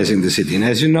reorganizing the city. And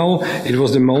as you know, it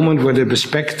was the moment where the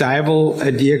perspectival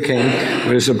idea came,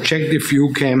 where the subjective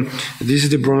view came. This is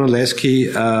the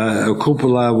Brunelleschi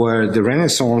cupola where the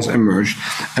Renaissance emerged.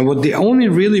 And what the only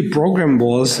really program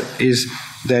was is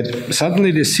that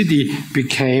suddenly the city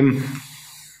became,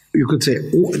 you could say,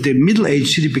 the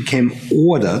middle-aged city became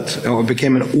ordered, or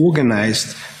became an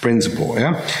organized principle.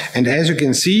 Yeah? And as you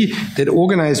can see, that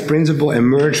organized principle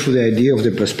emerged through the idea of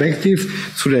the perspective,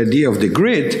 through the idea of the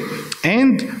grid,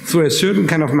 and through a certain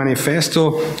kind of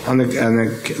manifesto on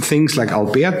things like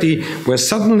Alberti, where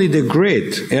suddenly the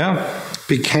grid, yeah,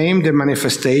 became the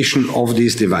manifestation of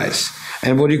this device.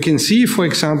 And what you can see, for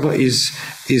example, is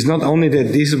not only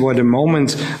that these were the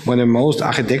moments when the most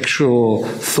architectural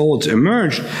thoughts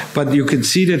emerged, but you can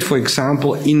see that, for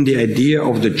example, in the idea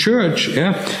of the church,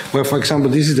 yeah, where, for example,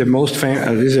 this is the most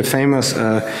this is a famous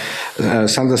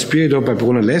Santa Spirito by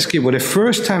Brunelleschi, where the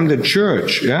first time the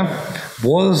church, yeah,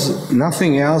 was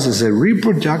nothing else as a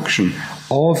reproduction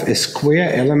of a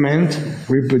square element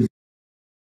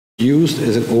used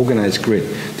as an organized grid.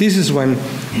 This is when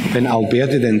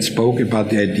Alberti then spoke about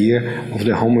the idea of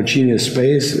the homogeneous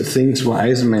space, things where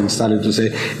Eisenman started to say,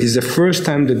 is the first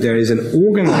time that there is an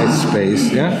organized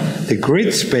space, yeah, the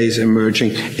grid space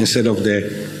emerging instead of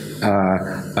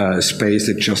the space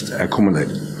that just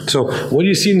accumulated. So what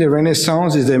you see in the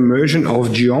Renaissance is the immersion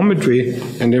of geometry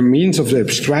and the means of the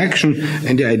abstraction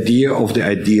and the idea of the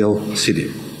ideal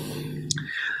city.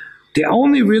 The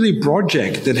only really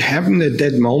project that happened at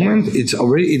that moment,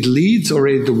 it leads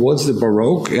already towards the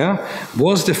Baroque, yeah,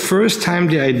 was the first time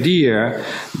the idea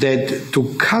that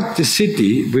to cut the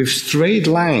city with straight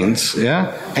lines,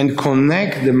 yeah, and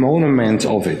connect the monuments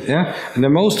of it, yeah. And the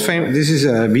most famous, this is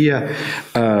Via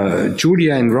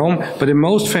Giulia in Rome, but the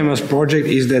most famous project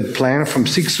is that plan from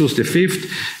Sixtus V.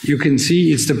 You can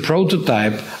see it's the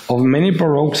prototype of many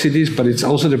Baroque cities, but it's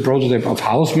also the prototype of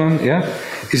Haussmann, yeah.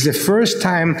 It's the first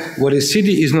time where the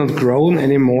city is not grown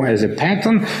anymore as a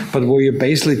pattern, but where you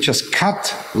basically just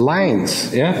cut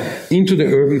lines, yeah, into the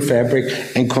urban fabric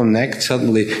and connect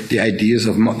suddenly the ideas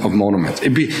of monuments.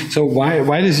 So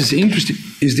why this is interesting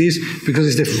is this, because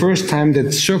it's the first time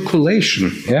that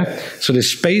circulation, yeah, so the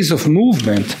space of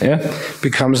movement, yeah,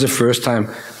 becomes the first time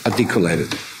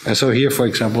articulated. And so here, for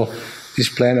example, this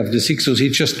plan of the Sixtus, he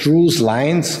just draws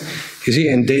lines, you see,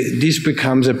 and this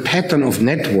becomes a pattern of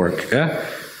network, yeah.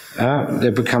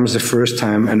 That becomes the first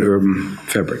time an urban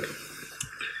fabric.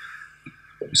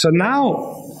 So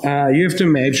now you have to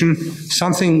imagine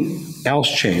something else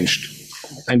changed.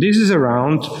 And this is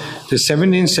around the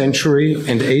 17th century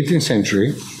and 18th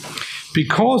century.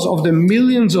 Because of the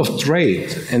millions of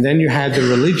trade, and then you had the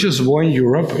religious war in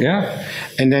Europe, yeah,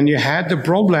 and then you had the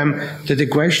problem that the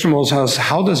question was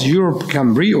how does Europe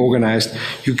become reorganized?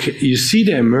 You see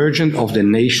the emergence of the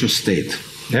nation state,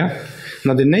 yeah.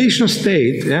 Now the nation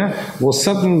state was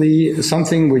suddenly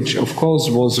something which of course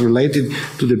was related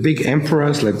to the big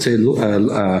emperors, let's say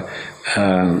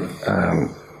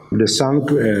the son,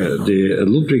 the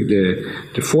Ludwig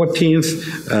the 14th,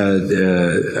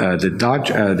 the Dutch,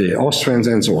 the Austrians,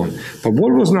 and so on. But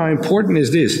what was now important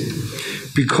is this: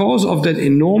 because of that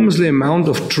enormously amount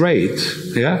of trade,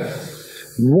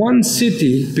 one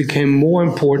city became more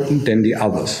important than the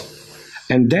others.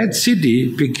 And that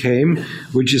city became,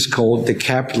 which is called the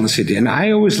capital city. And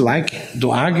I always like to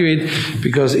argue it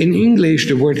because in English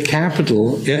the word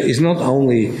capital is not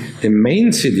only the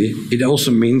main city, it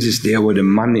also means it's there where the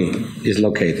money is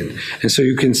located. And so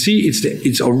you can see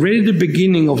it's already the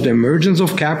beginning of the emergence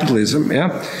of capitalism,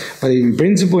 but in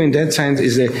principle, in that sense,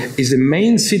 is the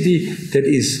main city that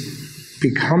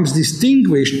becomes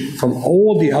distinguished from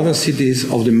all the other cities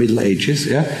of the Middle Ages,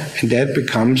 and that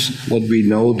becomes what we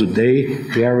know today: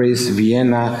 Paris,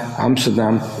 Vienna,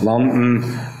 Amsterdam, London,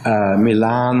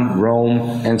 Milan,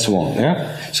 Rome, and so on.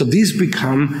 So these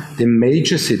become the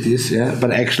major cities, but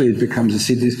actually it becomes the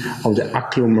cities of the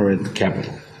agglomerate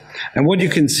capital. And what you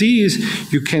can see is,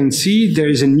 there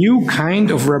is a new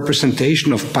kind of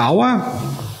representation of power.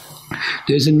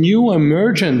 There's a new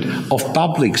emergence of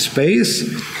public space,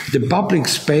 the public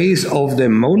space of the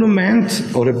monument,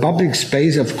 or the public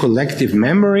space of collective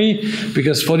memory,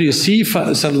 because what you see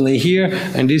suddenly here,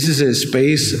 and this is a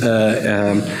space,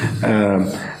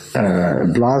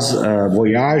 Place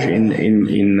Voyage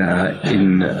in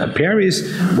Paris,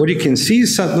 what you can see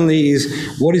suddenly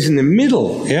is what is in the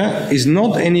middle, is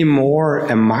not anymore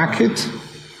a market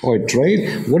or a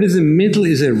trade. What is in the middle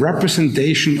is a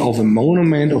representation of a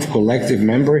monument of collective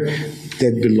memory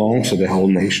that belongs to the whole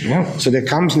nation. So there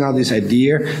comes now this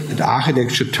idea that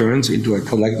architecture turns into a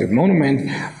collective monument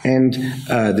and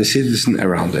the citizen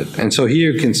around it. And so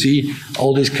here you can see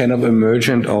all this kind of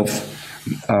emergence of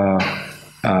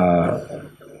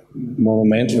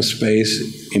monumental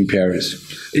space in Paris.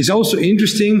 It's also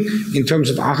interesting in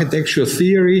terms of architectural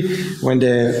theory when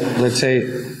let's say,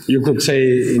 you could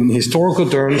say in historical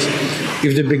terms,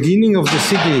 if the beginning of the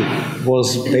city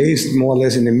was based more or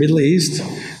less in the Middle East,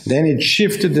 then it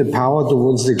shifted the power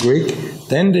towards the Greek,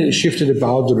 then it shifted the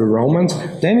power to the Romans,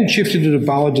 then it shifted the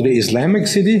power to the Islamic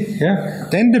city,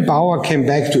 then the power came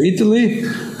back to Italy,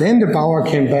 then the power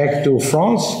came back to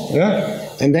France,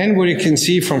 and then what you can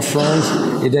see from France,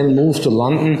 it then moved to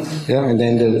London, and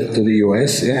then to the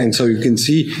US, and so you can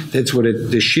see that's what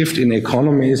the shift in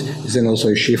economy is then also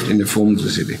a shift in the form of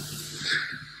the city.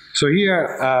 So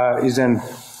here is then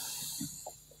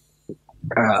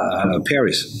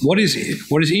Paris. What is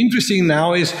interesting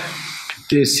now is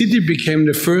the city became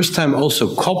the first time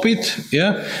also copied,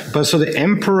 but so the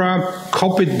emperor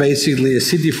copied basically a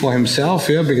city for himself,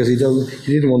 because he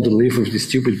didn't want to live with these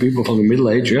stupid people from the Middle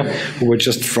Age, who were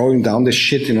just throwing down the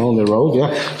shit, on the road,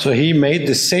 So he made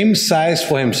the same size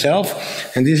for himself,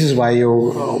 and this is why you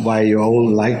all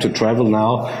like to travel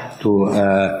now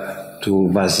to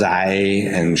Versailles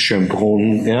and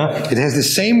Schönbrunn, It has the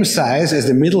same size as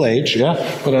the Middle Age,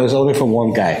 but it was only for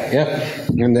one guy,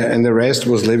 And the rest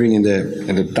was living in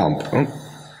the dump.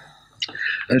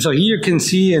 And so here you can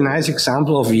see a nice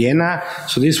example of Vienna.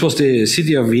 So this was the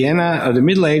city of Vienna of the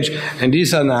Middle Age, and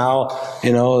these are now,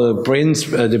 the Prince,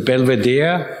 the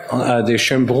Belvedere, the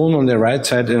Schönbrunn on the right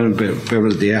side, and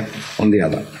Belvedere on the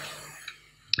other.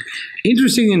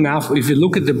 Interesting enough, if you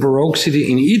look at the Baroque city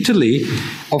in Italy,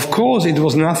 of course it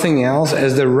was nothing else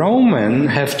as the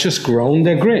Romans have just grown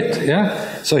their grid.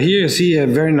 So here you see a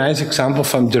very nice example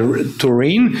from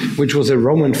Turin, which was a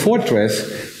Roman fortress,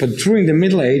 but during the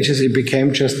Middle Ages it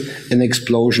became just an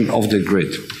explosion of the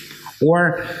grid.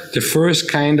 Or the first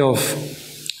kind of,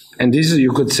 and this is,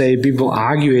 you could say, people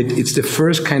argue it's the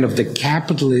first kind of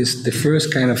capitalist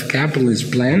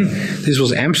plan. This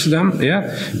was Amsterdam,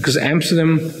 because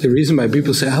Amsterdam, the reason why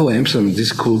people say, oh, Amsterdam,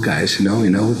 these cool guys,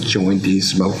 jointy,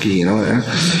 smoky,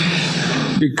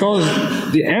 because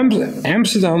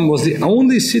Amsterdam was the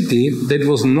only city that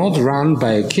was not run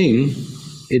by a king.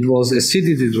 It was a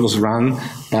city that was run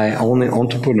by only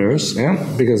entrepreneurs,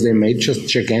 because they made just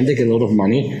gigantic a lot of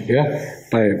money,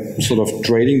 by sort of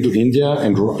trading to India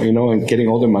and and getting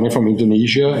all the money from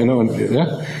Indonesia,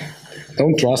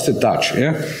 Don't trust the Dutch,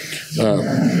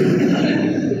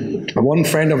 One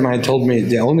friend of mine told me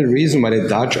the only reason why the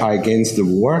Dutch are against the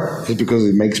war is because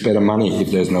it makes better money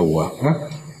if there's no war.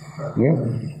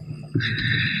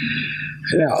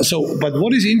 Yeah, so, but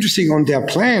what is interesting on their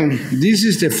plan, this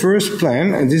is the first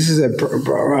plan, and this is a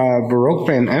Baroque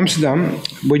plan in Amsterdam,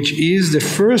 which is the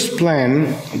first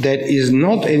plan that is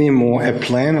not anymore a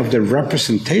plan of the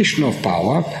representation of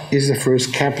power, is the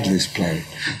first capitalist plan.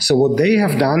 So what they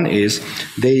have done is,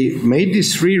 they made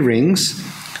these 3 rings,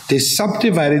 they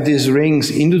subdivided these rings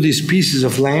into these pieces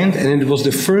of land, and it was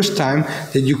the first time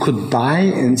that you could buy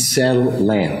and sell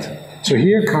land. So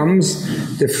here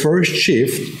comes the first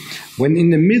shift. When in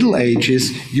the Middle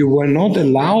Ages, you were not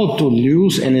allowed to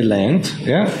use any land,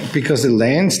 yeah, because the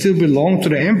land still belonged to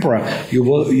the emperor. You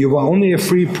were only a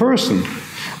free person.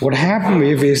 What happened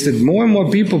is that more and more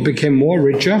people became more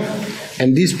richer,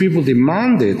 and these people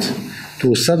demanded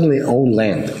to suddenly own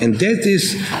land. And that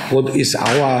is what is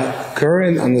our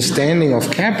current understanding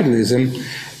of capitalism,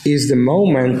 is the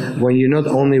moment when you not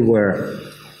only were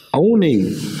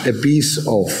owning a piece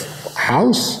of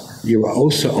house, you are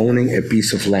also owning a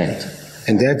piece of land.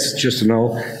 And that's, just to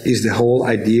know, is the whole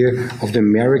idea of the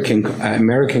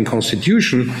American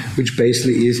Constitution, which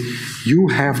basically is you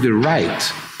have the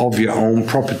right of your own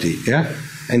property, yeah?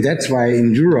 And that's why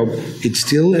in Europe it's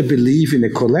still a belief in a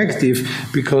collective,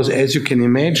 because as you can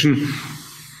imagine,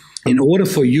 in order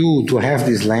for you to have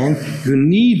this land, you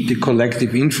need the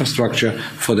collective infrastructure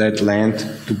for that land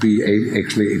to be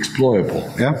actually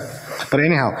exploitable, yeah? But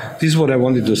anyhow, this is what I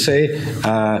wanted to say.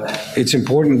 It's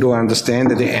important to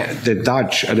understand that the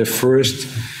Dutch are the first,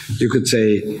 you could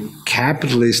say,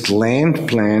 capitalist land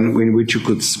plan in which you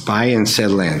could buy and sell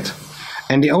land.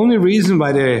 And the only reason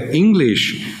why the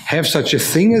English have such a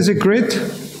thing as a grid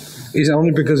is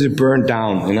only because it burned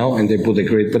down, you know, and they put a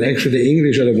grid. But actually the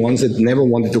English are the ones that never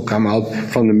wanted to come out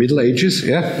from the Middle Ages,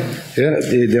 yeah?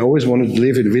 They always wanted to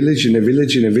live in a village, in a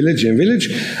village, in a village, in a village,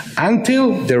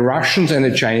 until the Russians and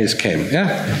the Chinese came,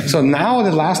 yeah? So now,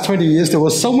 the last 20 years, there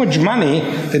was so much money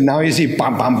that now you see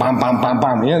bam, bam, bam, bam, bam,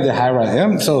 bam, yeah, the hierarchy,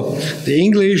 yeah? So the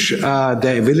English,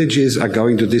 their villages are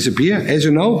going to disappear. As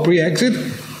you know, pre-exit,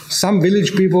 some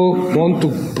village people want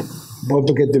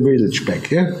to get the village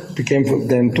back, yeah? Became for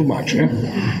them too much, yeah?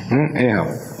 Anyhow,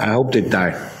 I hope they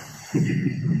die.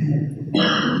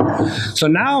 So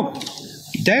now,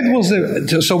 that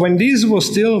was so when this was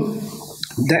still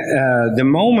the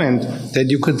moment that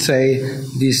you could say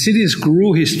the cities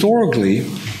grew historically,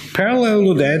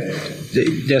 parallel to that,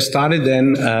 there started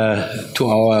then to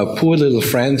our poor little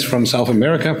friends from South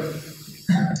America,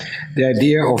 the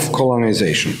idea of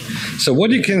colonization. So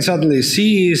what you can suddenly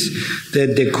see is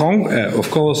that the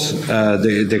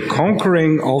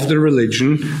conquering of the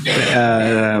religion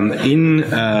in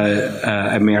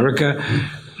America,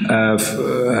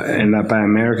 and by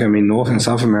America I mean North and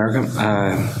South America,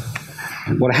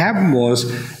 what happened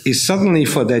is suddenly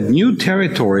for that new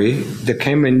territory there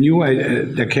came a new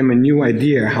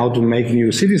idea how to make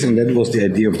new cities, and that was the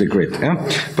idea of the grid. Yeah?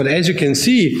 But as you can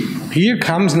see, here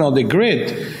comes now the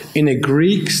grid in a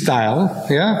Greek style,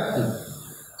 yeah.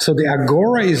 So the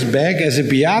agora is back as a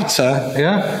piazza,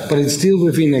 yeah, but it's still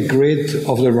within a grid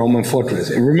of the Roman fortress.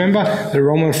 And remember, the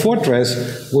Roman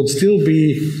fortress would still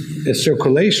be a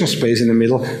circulation space in the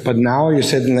middle, but now you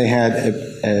suddenly had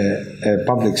a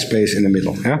public space in the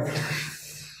middle, yeah.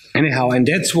 Anyhow, and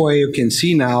that's why you can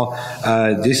see now,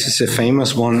 this is a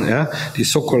famous one, yeah? The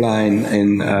Sokola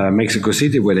in Mexico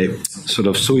City, where they sort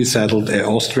of suicidal an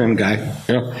Austrian guy,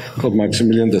 yeah, called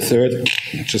Maximilian III,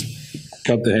 just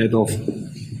cut the head off.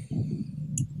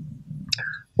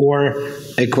 Or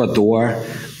Ecuador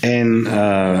and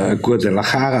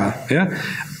Guadalajara, yeah?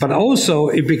 But also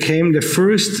it became the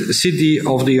first city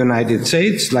of the United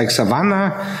States, like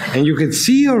Savannah, and you can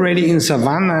see already in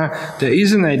Savannah there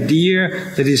is an idea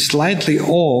that is slightly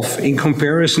off in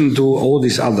comparison to all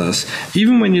these others.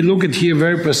 Even when you look at here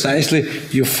very precisely,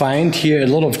 you find here a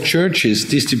lot of churches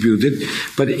distributed,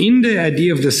 but in the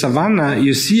idea of the Savannah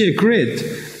you see a grid,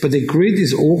 but the grid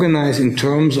is organized in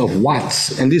terms of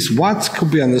watts, and these watts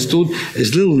could be understood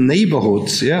as little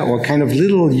neighborhoods, yeah, or kind of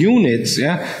little units,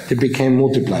 yeah, that became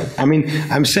multiplied. I mean,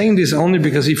 I'm saying this only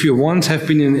because if you once have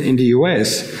been in the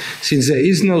US, since there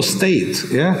is no state,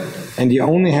 yeah, and you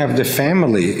only have the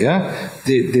family, yeah,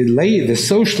 the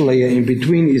social layer in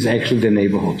between is actually the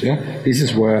neighborhood, yeah. This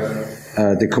is where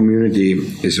the community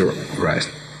is raised.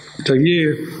 So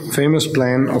here, famous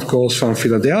plan, of course, from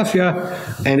Philadelphia,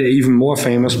 and an even more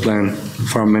famous plan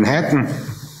from Manhattan,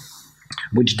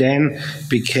 which then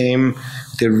became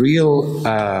the real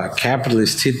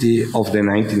capitalist city of the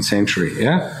 19th century.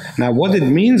 Yeah? Now, what it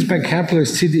means by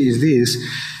capitalist city is this.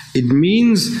 It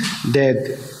means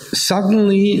that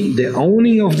suddenly the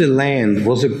owning of the land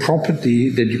was a property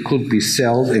that you could be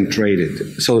sold and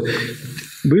traded. So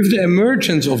with the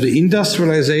emergence of the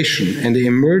industrialization and the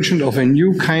emergence of a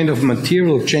new kind of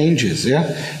material changes,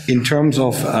 in terms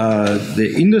of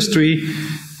the industry,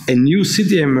 a new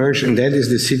city emerged, and that is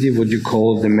the city what you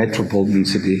call the metropolitan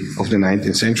city of the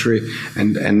 19th century,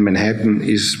 and Manhattan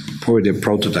is probably the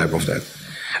prototype of that.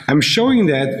 I'm showing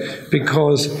that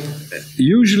because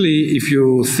usually if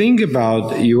you think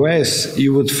about US,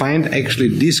 you would find actually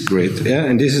this grid,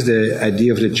 and this is the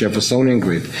idea of the Jeffersonian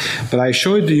grid. But I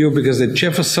show it to you because the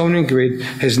Jeffersonian grid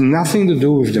has nothing to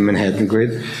do with the Manhattan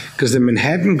grid, because the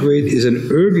Manhattan grid is an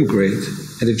urban grid,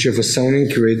 and the Jeffersonian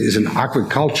grid is an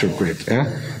agricultural grid.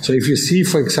 So if you see,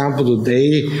 for example,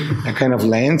 today a kind of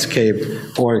landscape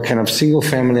or a kind of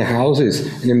single-family houses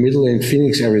in the middle in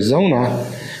Phoenix, Arizona,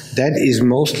 that is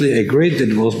mostly a grid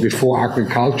that was before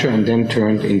agriculture and then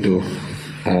turned into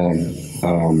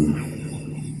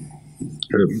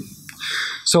urban.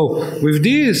 So with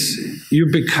this, you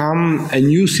become a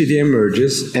new city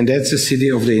emerges, and that's the city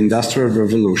of the Industrial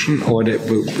Revolution, or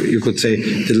you could say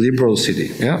the liberal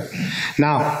city.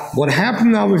 Now, what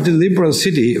happened now with the liberal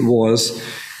city was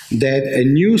that a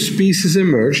new species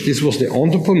emerged. This was the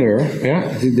entrepreneur,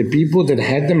 the people that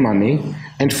had the money,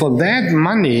 and for that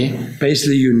money,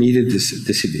 basically you needed the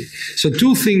city. So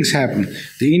two things happened.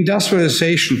 The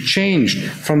industrialization changed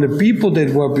from the people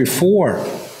that were before.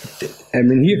 I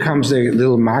mean, here comes the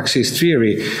little Marxist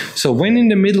theory. So when in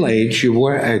the Middle Age you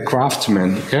were a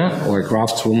craftsman, or a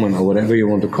craftswoman, or whatever you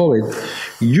want to call it,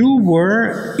 you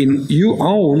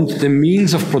owned the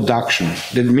means of production.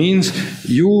 That means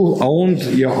you owned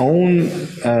your own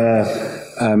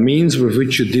means with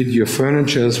which you did your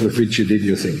furnitures, with which you did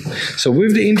your thing. So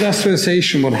with the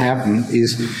industrialization, what happened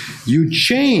is you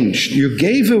changed, you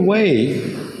gave away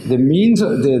the means,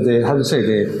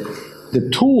 the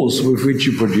tools with which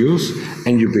you produce,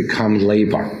 and you become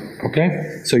labor. Okay?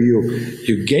 So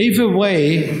you gave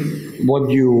away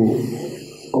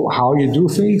how you do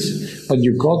things, but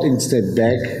you got instead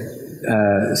back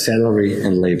salary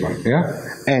and labor.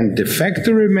 And the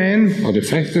factory man or the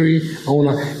factory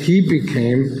owner, he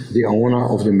became the owner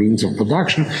of the means of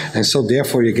production, and so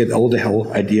therefore you get the whole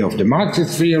idea of the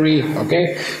Marxist theory.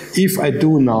 Okay, if I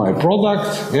do now a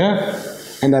product,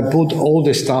 and I put all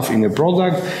the stuff in a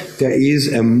product, there is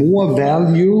a more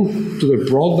value to the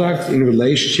product in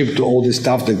relationship to all the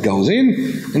stuff that goes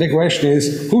in, and the question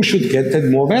is, who should get that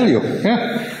more value?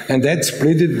 And that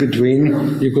split it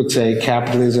between, you could say,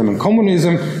 capitalism and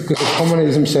communism, because the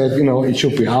communism said, it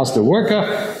should be us, the worker,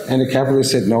 and the capitalist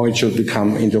said, no, it should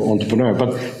become into entrepreneur.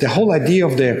 But the whole idea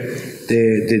of the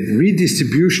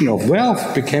redistribution of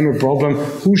wealth became a problem.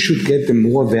 Who should get the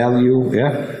more value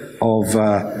of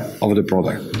the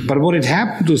product? But what had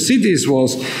happened to cities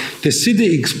was the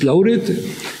city exploded.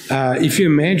 If you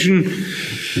imagine,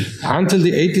 until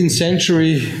the 18th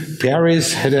century,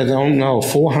 Paris had, I don't know,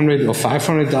 400 or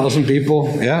 500,000 people.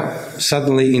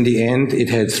 Suddenly, in the end, it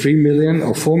had 3 million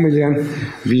or 4 million.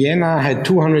 Vienna had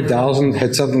 200,000,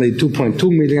 had suddenly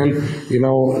 2.2 million,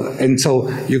 and so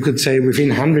you could say within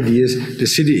 100 years, the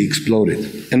city exploded.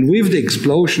 And with the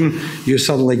explosion, you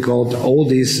suddenly got all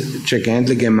this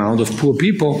gigantic amount of poor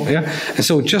people. And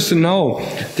so just to know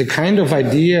the kind of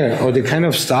idea or the kind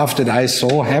of stuff that I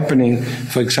saw happening,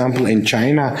 for example, in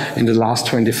China in the last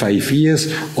 25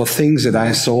 years, or things that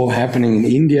I saw happening in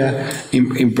India,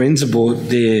 in principle,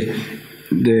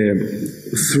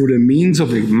 through the means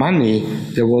of money,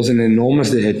 there was an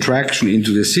enormous attraction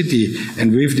into the city,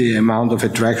 and with the amount of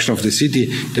attraction of the city,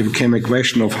 there became a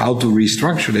question of how to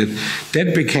restructure it.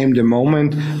 That became the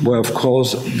moment where, of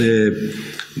course,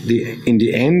 in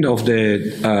the end of the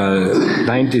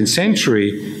 19th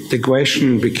century, the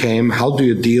question became, how do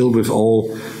you deal with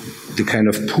all the kind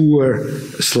of poor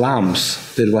slums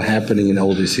that were happening in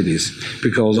all these cities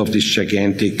because of this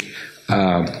gigantic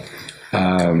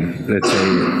let's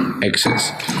say,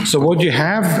 excess. So what you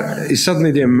have is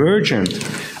suddenly the emergence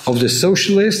of the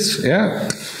socialists,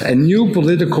 a new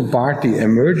political party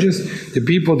emerges, the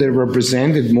people that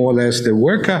represented more or less the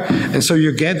worker, and so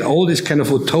you get all these kind of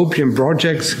utopian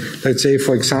projects. Let's say,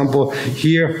 for example,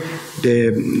 here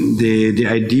the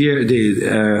idea,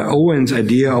 Owen's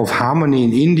idea of harmony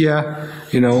in India,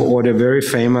 or the very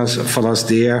famous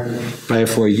Falaster by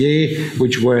Fourier,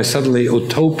 which were suddenly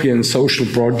utopian social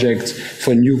projects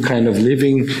for new kind of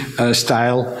living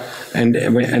style. And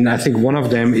I think one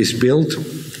of them is built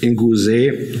in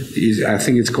Gouzet. I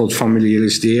think it's called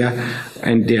Familialistea.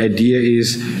 And the idea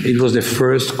is, it was the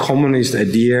first communist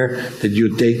idea that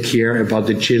you take care about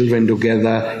the children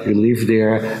together, you live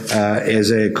there as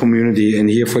a community.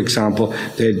 And here, for example,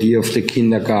 the idea of the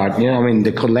kindergarten,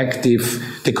 the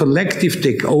collective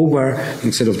take over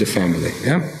instead of the family.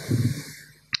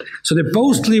 So the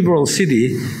post-liberal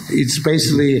city, it's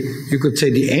basically, you could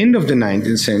say, the end of the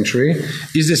 19th century,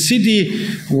 is a city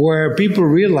where people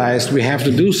realized we have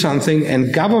to do something,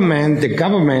 and the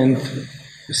government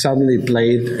suddenly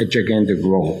played a gigantic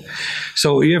role.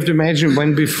 So you have to imagine,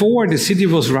 when before the city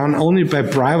was run only by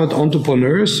private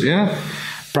entrepreneurs,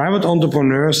 private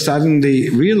entrepreneurs suddenly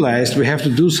realized we have to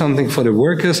do something for the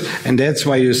workers, and that's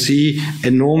why you see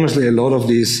enormously a lot of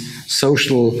these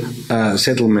social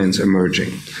settlements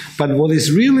emerging. But what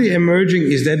is really emerging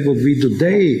is that what we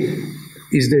today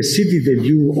is the city that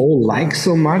you all like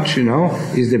so much,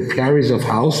 is the Paris of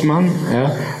Haussmann,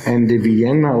 and the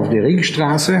Vienna of the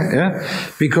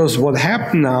Ringstraße, because what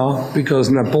happened now, because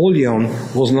Napoleon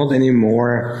was not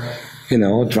anymore,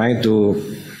 trying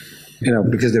to,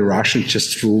 because the Russians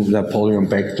just threw Napoleon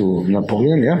back to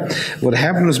Napoleon, What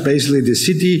happened was basically the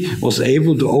city was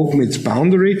able to open its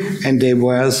boundary, and there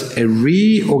was a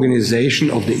reorganization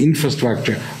of the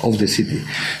infrastructure of the city.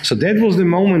 So that was the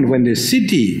moment when the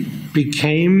city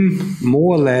became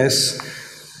more or less,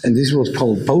 and this was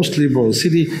called post-liberal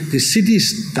city, the city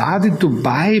started to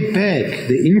buy back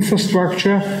the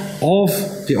infrastructure of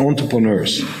the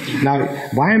entrepreneurs. Now,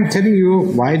 why I'm telling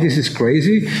you why this is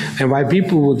crazy, and why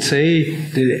people would say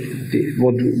that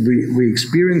what we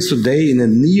experience today in a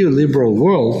neoliberal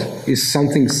world is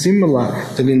something similar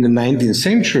than in the 19th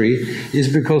century, is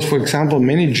because, for example,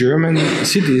 many German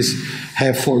cities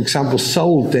have, for example,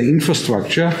 sold their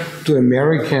infrastructure to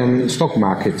American stock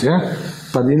markets,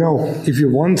 But if you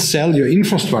want to sell your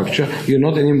infrastructure, you're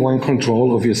not anymore in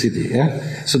control of your city.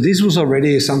 So this was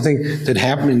already something that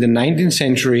happened in the 19th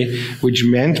century, which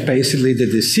meant basically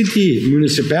that the city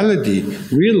municipality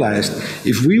realized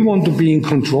if we want to be in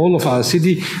control of our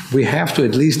city, we have to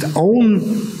at least own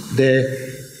the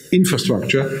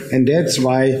infrastructure, and that's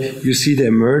why you see the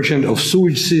emergence of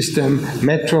sewage system,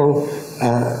 metro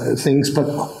things, but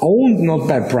owned not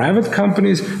by private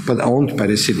companies, but owned by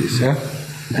the cities.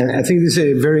 And I think this is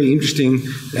a very interesting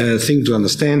thing to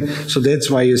understand. So that's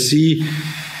why you see,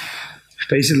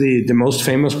 basically, the most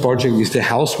famous project is the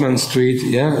Haussmann Street.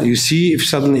 You see if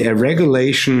suddenly a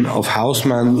regulation of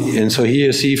Haussmann, and so here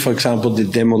you see, for example, the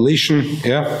demolition,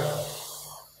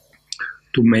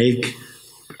 to make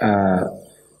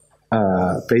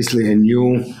basically a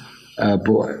new.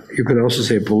 You could also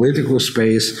say political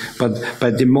space, but by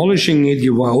demolishing it,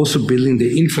 you are also building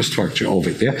the infrastructure of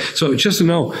it. So just to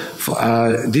know,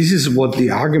 this is what the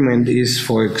argument is.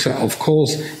 Of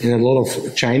course, in a lot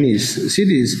of Chinese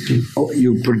cities,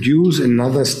 you produce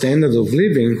another standard of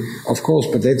living, of course,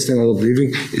 but that standard of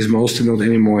living is mostly not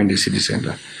anymore in the city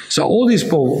center. So all these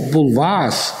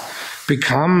boulevards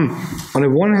become, on the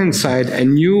one hand side, a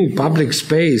new public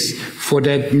space for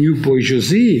that new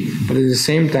bourgeoisie, but at the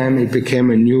same time it became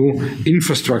a new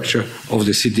infrastructure of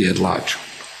the city at large.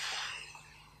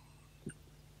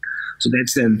 So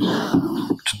that's then,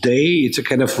 today it's a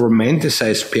kind of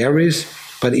romanticized Paris,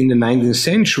 but in the 19th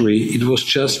century it was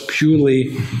just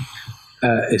purely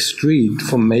a street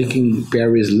for making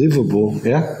Paris livable,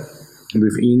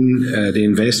 within the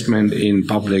investment in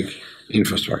public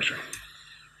infrastructure.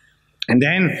 And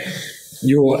then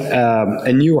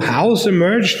a new house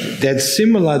emerged that's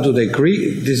similar to the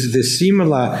Greek. This is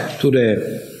similar to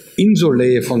the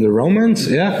Insulae from the Romans.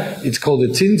 It's called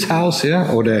the Zinshaus,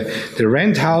 or the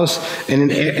rent house,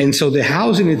 and so the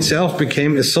house in itself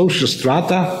became a social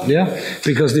strata,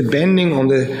 because depending on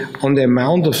the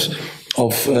amount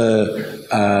of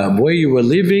where you were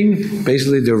living,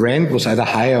 basically the rent was either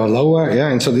higher or lower,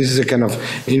 and so this is a kind of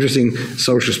interesting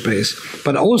social space.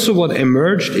 But also what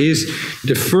emerged is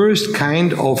the first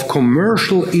kind of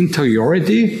commercial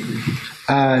interiority,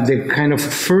 the kind of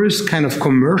first kind of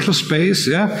commercial space,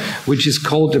 which is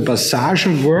called the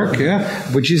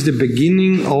Passagenwerk, which is the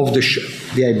beginning of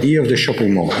the idea of the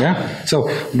shopping mall. So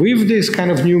with this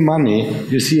kind of new money,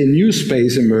 you see a new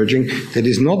space emerging that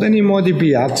is not anymore the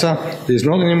piazza.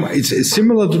 It's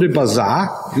similar to the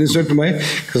bazaar in a certain way,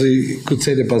 because you could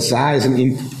say the bazaar is an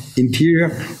interior,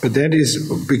 but that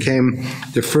became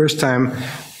the first time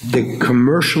the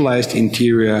commercialized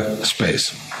interior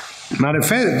space. Now,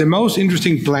 the most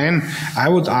interesting plan, I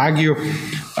would argue,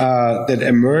 that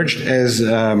emerged as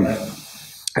the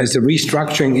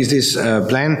restructuring is this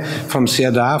plan from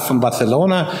Cerdà, from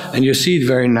Barcelona, and you see it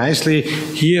very nicely.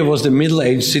 Here was the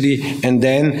middle-aged city, and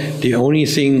then the only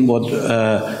thing what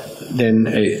then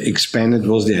expanded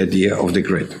was the idea of the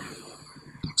grid.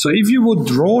 So if you would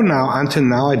draw until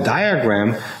now a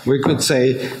diagram, we could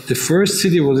say the first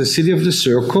city was the city of the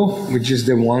circle, which is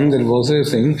the one that was a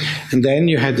thing, and then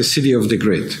you had the city of the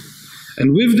grid.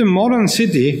 And with the modern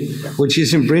city, which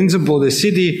is in principle the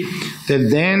city that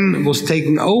then was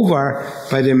taken over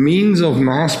by the means of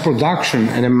mass production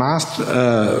and a mass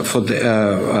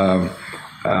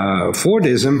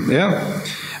Fordism,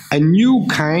 a new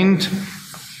kind,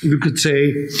 we could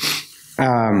say,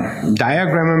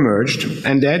 diagram emerged,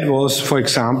 and that was, for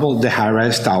example, the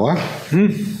high-rise tower.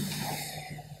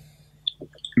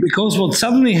 Because what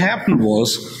suddenly happened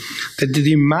was that the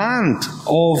demand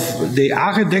of the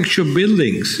architecture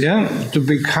buildings to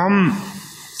become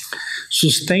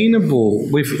sustainable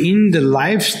within the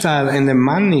lifestyle and the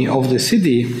money of the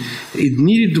city, it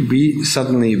needed to be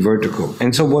suddenly vertical.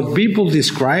 And so what people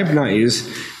describe now is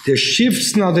there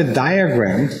shifts now the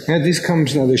diagram, this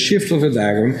comes now the shift of the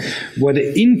diagram, where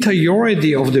the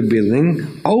interiority of the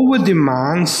building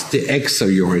over-demands the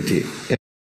exteriority.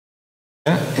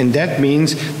 And that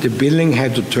means the building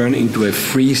had to turn into a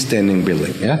freestanding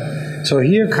building. So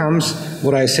here comes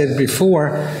what I said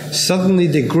before, suddenly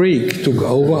the Greek took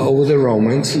over the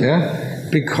Romans,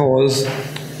 because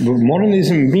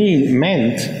modernism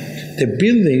meant the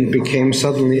building became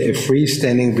suddenly a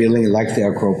freestanding building like the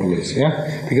Acropolis.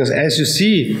 Because as you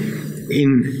see,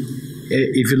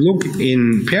 if you look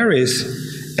in Paris,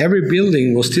 every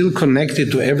building was still connected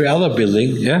to every other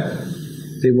building.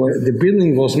 The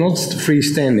building was not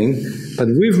freestanding, but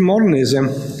with modernism,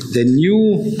 the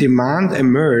new demand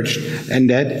emerged, and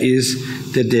that is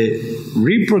that the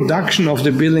reproduction of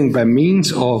the building by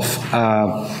means of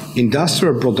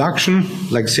industrial production,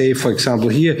 like say, for example,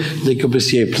 here, Le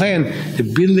Corbusier plan, the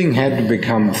building had to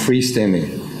become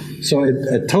freestanding. So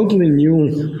a totally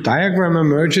new diagram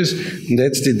emerges, and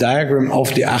that's the diagram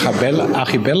of the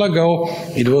archipelago.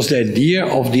 It was the idea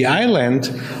of the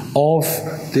island of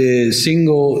the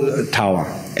single tower.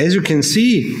 As you can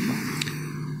see,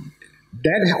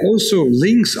 that also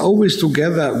links always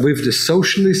together with the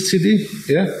socialist city,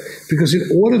 because in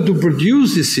order to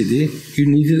produce this city, you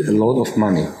needed a lot of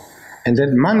money. And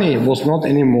that money was not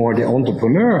anymore the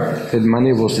entrepreneur, that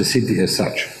money was the city as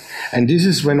such. And this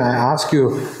is when I ask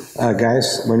you,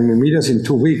 guys, when we meet us in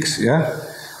 2 weeks,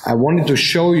 I wanted to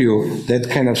show you that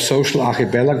kind of social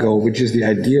archipelago, which is the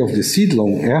idea of the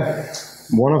Siedlung.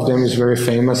 One of them is very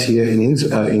famous here in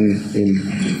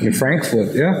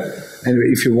Frankfurt. And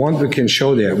if you want, we can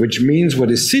show there, which means where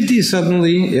the city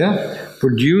suddenly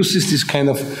produces this kind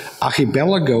of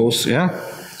archipelagos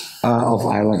of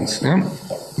islands.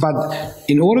 But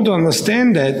in order to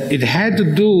understand that, it had to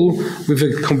do with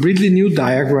a completely new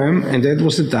diagram, and that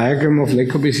was the diagram of Le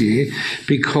Corbusier,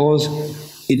 because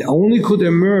it only could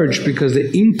emerge because the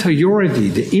interiority,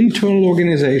 the internal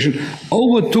organization,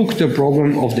 overtook the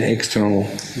problem of the external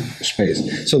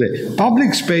space. So the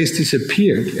public space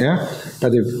disappeared,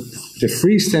 but the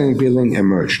freestanding building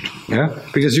emerged.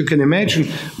 Because you can imagine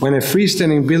when a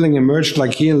freestanding building emerged,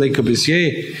 like here in Le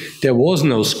Corbusier, there was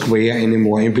no square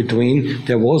anymore in between,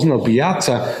 there was no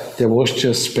piazza, there was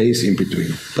just space in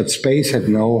between. But space had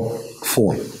no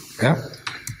form.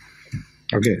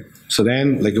 Okay. So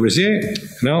then, Le Corbusier,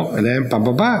 and then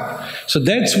So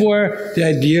that's where the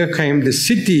idea came, the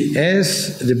city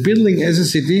as, the building as a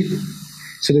city.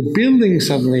 So the building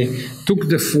suddenly took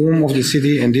the form of the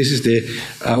city, and this is the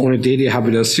unité de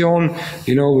habitation,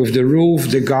 with the roof,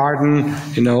 the garden,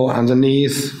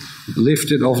 underneath,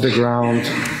 lifted off the ground.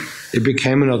 It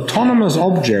became an autonomous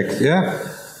object,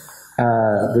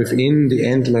 within the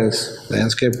endless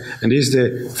landscape. And this is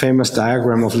the famous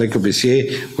diagram of Le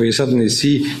Corbusier, where you suddenly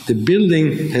see the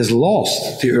building has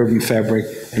lost the urban fabric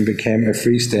and became a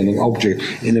freestanding object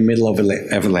in the middle of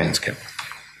a landscape.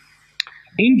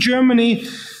 In Germany,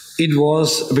 it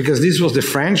was, because this was the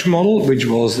French model, which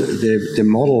was the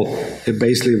model that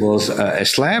basically was a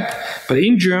slab, but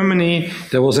in Germany,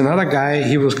 there was another guy,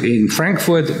 he was in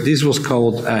Frankfurt, this was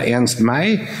called Ernst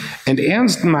May, and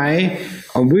Ernst May,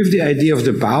 with the idea of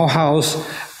the Bauhaus,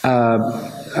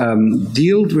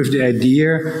 dealt with the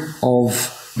idea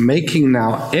of making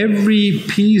now every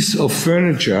piece of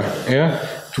furniture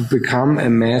to become a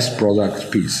mass product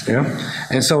piece.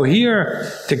 And so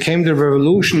here there came the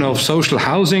revolution of social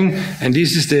housing, and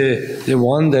this is the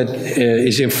one that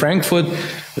is in Frankfurt.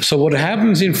 So what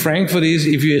happens in Frankfurt is,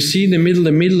 if you see in the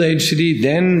middle-aged city,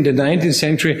 then the 19th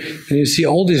century, and you see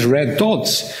all these red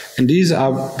dots, and these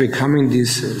are becoming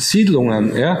these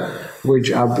Siedlungen,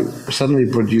 which are suddenly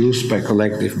produced by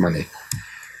collective money.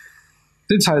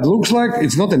 That's how it looks like.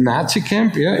 It's not a Nazi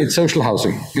camp, it's social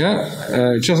housing,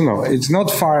 just know, it's not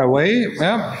far away,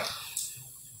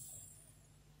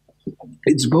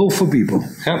 It's both for people,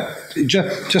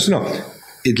 just know,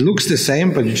 it looks the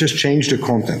same, but you just change the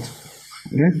content.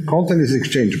 Content is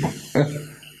exchangeable.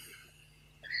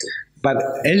 But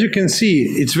as you can see,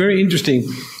 it's very interesting.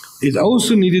 It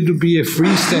also needed to be a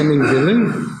freestanding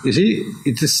building. You see,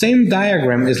 it's the same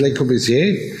diagram as Le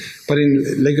Corbusier, but in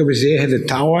Le Corbusier had a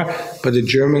tower, but the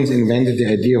Germans invented the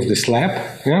idea of the slab.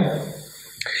 Yeah?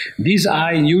 These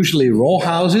are usually row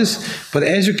houses, but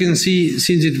as you can see,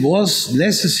 since it was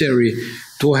necessary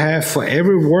to have for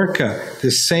every worker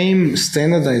the same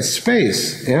standardized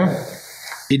space, yeah,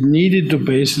 it needed to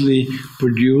basically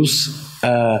produce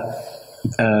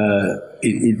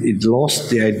it lost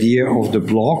the idea of the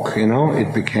block, you know,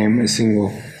 it became a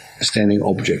single standing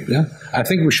object. Yeah? I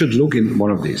think we should look in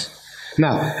one of these.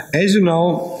 Now, as you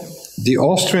know, the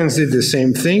Austrians did the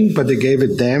same thing, but they gave a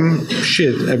damn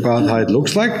shit about how it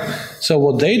looks like. So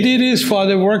what they did is for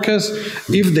the workers,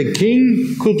 if the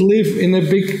king could live in a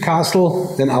big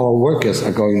castle, then our workers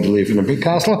are going to live in a big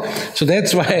castle. So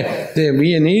that's why the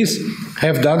Viennese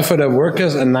have done for the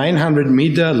workers a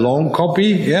 900-meter long copy,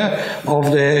 yeah, of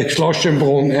the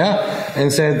Schloss-Schönbrunn, yeah,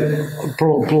 and said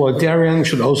proletarians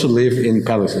should also live in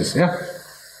palaces, yeah.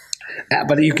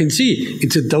 But you can see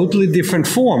it's a totally different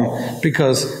form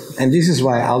because, and this is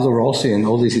why Aldo Rossi and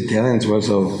all these Italians were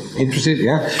so interested,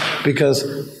 yeah, because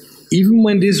even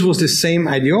when this was the same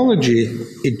ideology,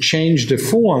 it changed the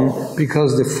form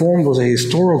because the form was a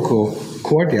historical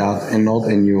courtyard and not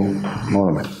a new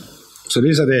monument. So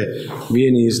these are the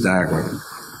Viennese diagram.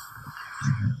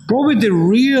 Probably the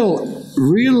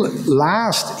real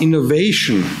last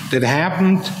innovation that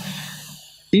happened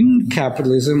in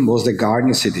capitalism was the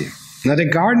garden city. Now, the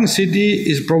garden city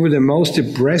is probably the most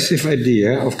impressive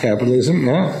idea of capitalism,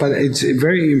 yeah? But it's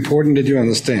very important that you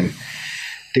understand.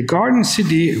 The garden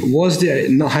city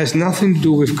has nothing to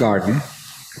do with garden.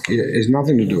 It has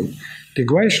nothing to do. The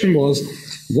question was,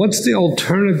 what's the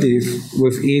alternative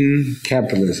within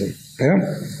capitalism? Yeah?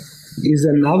 Is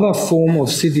another form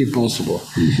of city possible?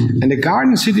 And the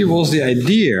garden city was the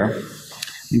idea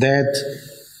that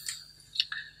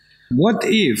what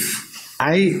if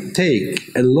I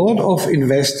take a lot of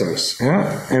investors,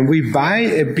 yeah, and we buy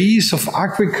a piece of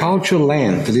agricultural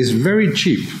land that is very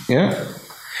cheap, yeah,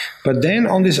 but then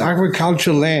on this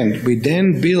agricultural land we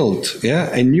then build, yeah,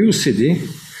 a new city,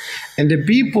 and the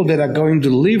people that are going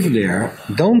to live there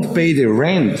don't pay the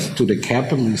rent to the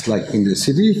capitalists like in the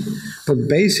city, but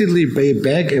basically pay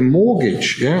back a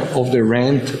mortgage, yeah, of the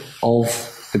rent of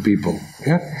the people,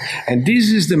 yeah, and this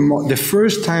is the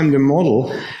first time the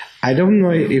model. I don't know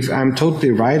if I'm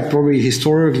totally right. Probably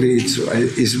historically,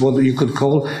 it's what you could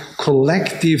call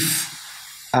collective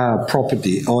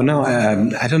property, or no,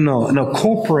 I don't know, no,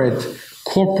 corporate.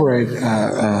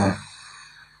 I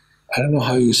don't know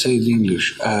how you say it in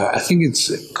English. I think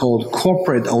it's called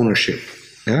corporate ownership.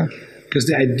 Yeah, because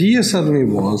the idea suddenly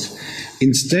was,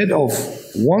 instead of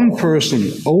one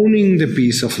person owning the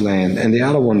piece of land and the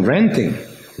other one renting,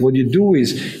 what you do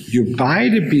is you buy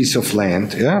the piece of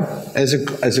land, yeah, as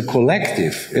a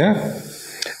collective, yeah,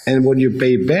 and what you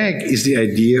pay back is the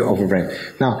idea of a rent.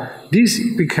 Now, this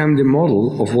became the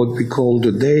model of what we call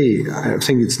today, I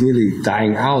think it's nearly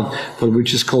dying out, but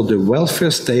which is called the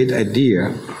welfare state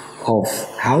idea of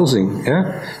housing,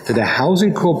 yeah, that a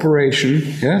housing corporation,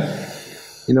 yeah,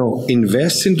 you know,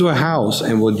 invests into a house,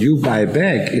 and what you buy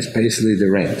back is basically the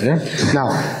rent. Yeah?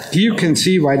 Now, here you can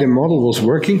see why the model was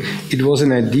working. It was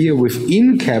an idea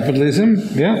within capitalism,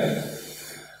 yeah,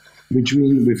 which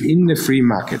means within the free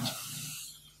market.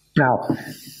 Now,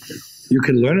 you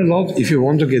can learn a lot if you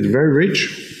want to get very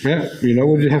rich. Yeah, you know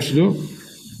what you have to do?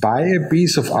 Buy a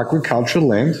piece of agricultural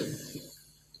land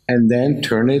and then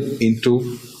turn it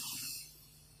into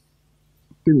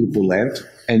buildable land.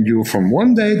 And you, from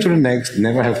one day to the next,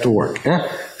 never have to work. Yeah?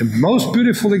 The most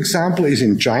beautiful example is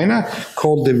in China,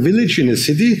 called the village in a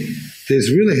city.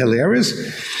 It's really hilarious.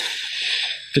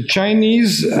 The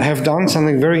Chinese have done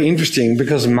something very interesting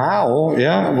because Mao,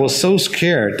 yeah, was so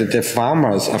scared that the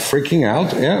farmers are freaking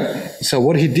out. Yeah? So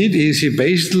what he did is he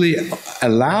basically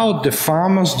allowed the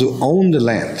farmers to own the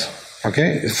land.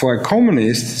 Okay? For a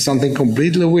communist, something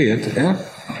completely weird, yeah?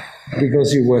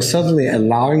 Because you were suddenly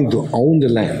allowing to own the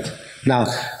land. Now,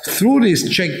 through this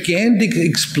gigantic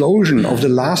explosion of the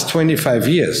last 25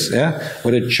 years, yeah,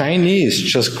 where the Chinese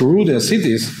just grew their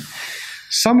cities,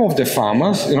 some of the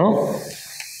farmers, you know,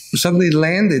 suddenly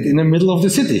landed in the middle of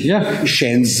the city, yeah,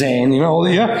 Shenzhen, you know,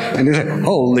 yeah, and they said,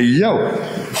 holy yo,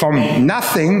 from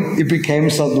nothing, it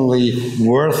became suddenly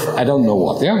worth, I don't know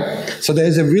what, yeah. So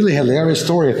there's a really hilarious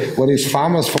story where these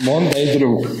farmers from one day to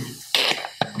the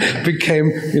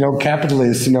became, you know,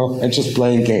 capitalists, you know, and just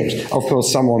playing games. Of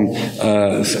course,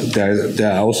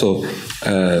 there are also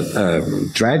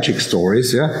tragic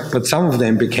stories, yeah, but some of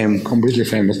them became completely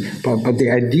famous. But the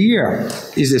idea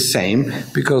is the same,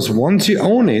 because once you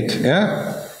own it,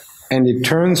 yeah, and it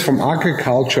turns from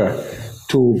agriculture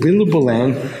to buildable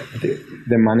land,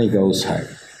 the money goes high.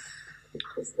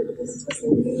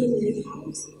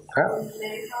 Huh?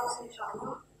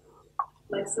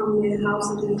 Like some nail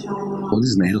houses in China. What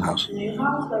is nail house? Nail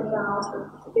house, like the house,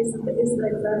 is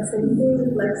like that same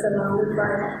thing, like surrounded by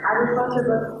agriculture,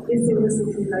 but it's in the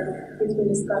city, like between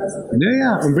the skies.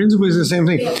 Yeah, in principle it's the same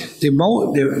thing.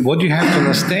 Yeah. What you have to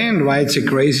understand why it's a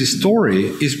crazy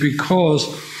story is because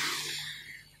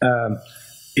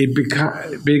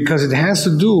because it has to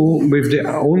do with the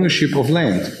ownership of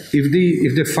land. If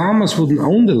the farmers wouldn't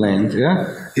own the land,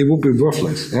 it would be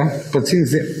worthless. But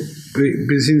since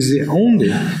they owned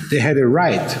it, they had a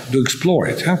right to explore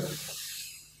it.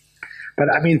 But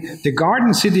I mean, the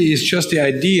garden city is just the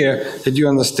idea that you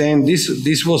understand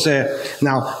this was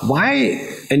now why,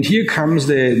 and here comes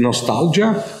the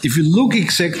nostalgia. If you look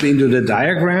exactly into the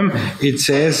diagram, it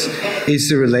says it's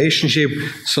the relationship,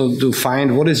 so to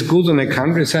find what is good in a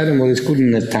countryside and what is good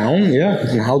in a town,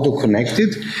 and how to connect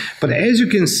it. But as you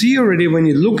can see already, when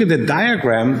you look at the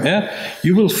diagram,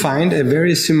 you will find a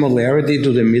very similarity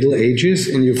to the Middle Ages,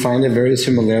 and you find a very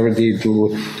similarity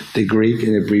to the Greek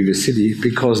in the previous city,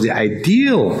 because the ideal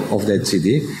of that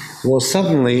city was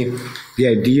suddenly the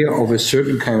idea of a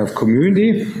certain kind of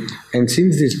community. And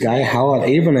since this guy, Howard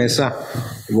Ebenezer,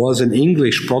 was an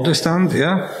English Protestant,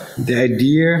 the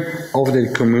idea of the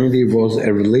community was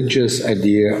a religious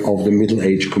idea of the Middle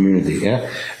Age community.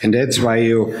 And that's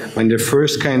why when the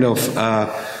first kind of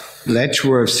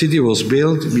Letchworth city was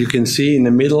built, you can see in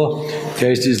the middle,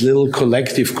 there is this little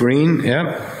collective green,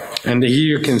 and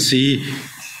here you can see,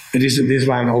 this is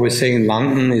why I'm always saying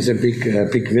London is a big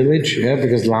village,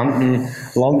 because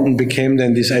London became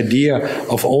then this idea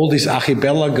of all these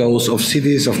archipelagos of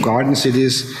cities, of garden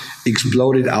cities,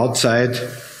 exploded outside.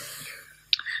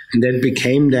 And that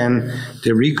became then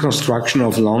the reconstruction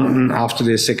of London after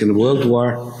the Second World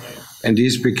War. And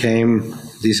this became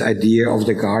this idea of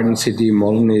the garden city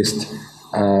modernist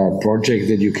project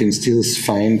that you can still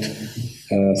find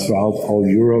throughout all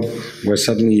Europe, where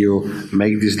suddenly you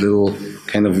make this little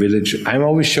kind of village. I'm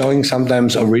always showing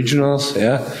sometimes originals,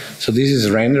 So this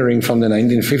is rendering from the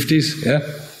 1950s,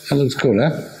 That looks cool,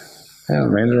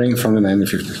 rendering from the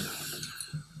 1950s.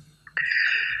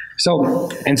 So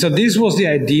this was the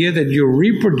idea that you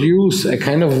reproduce a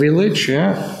kind of village,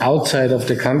 outside of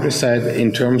the countryside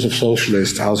in terms of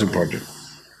socialist housing project.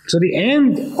 So the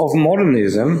end of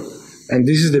modernism, and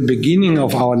this is the beginning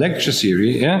of our lecture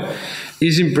series,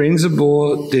 is in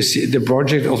principle the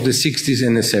project of the 60s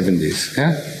and the 70s.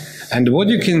 And what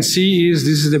you can see is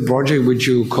this is the project which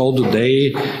you call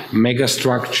today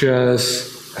megastructures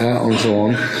and so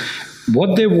on.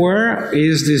 What they were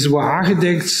is these were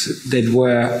architects that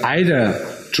were either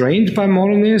trained by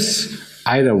modernists,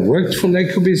 either worked for Le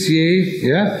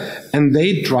Corbusier, and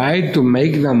they tried to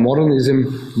make now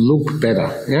modernism look better.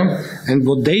 And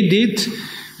what they did,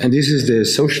 and this is the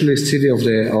socialist city of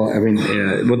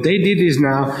what they did is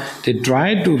now they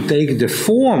tried to take the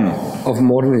form of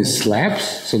modernist slabs,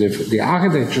 so the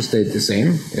architecture stayed the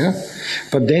same,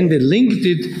 but then they linked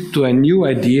it to a new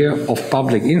idea of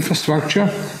public infrastructure,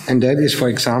 and that is, for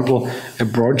example, a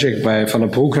project by Van der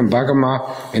Broek and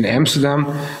Bagema in Amsterdam,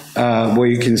 where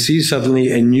you can see suddenly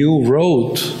a new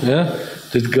road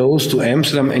that goes to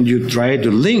Amsterdam, and you try to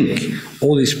link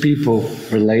all these people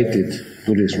related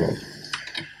to this road.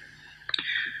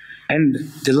 And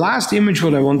the last image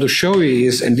what I want to show you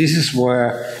is, and this is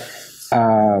where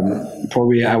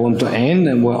probably I want to end,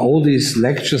 and where all these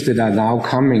lectures that are now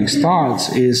coming starts,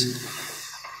 is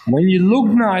when you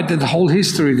look now at the whole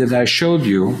history that I showed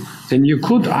you, then you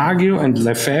could argue, and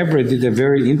Lefebvre did a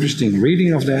very interesting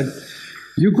reading of that,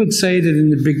 you could say that in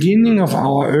the beginning of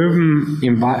our urban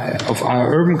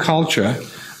culture,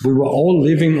 we were all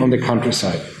living on the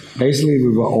countryside. Basically,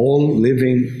 we were all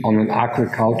living on an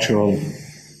agricultural.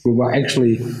 We were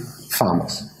actually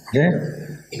farmers,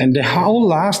 And the whole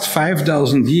last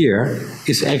 5,000 years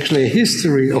is actually a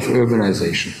history of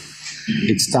urbanization.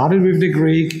 It started with the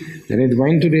Greek, then it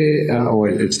went to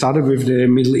it started with the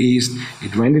Middle East,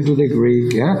 it went into the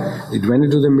Greek, It went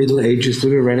into the Middle Ages, to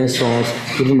the Renaissance,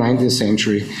 to the 19th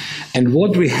century. And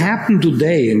what we happen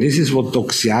today, and this is what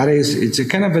Doxiadis, it's a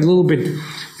kind of a little bit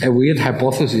a weird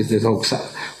hypothesis that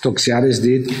Doxiadis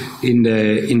did in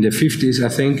the 50s, I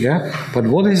think, But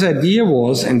what his idea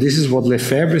was, and this is what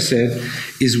Lefebvre said,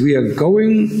 is we are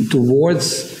going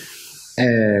towards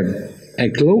a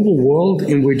global world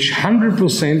in which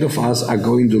 100% of us are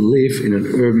going to live in an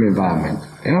urban environment.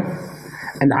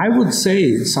 And I would say,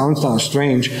 it sounds now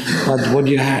strange, but what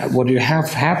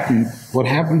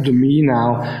happened to me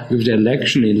now with the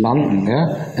election in London,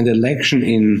 and the election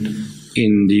in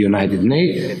the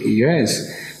US,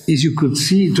 is you could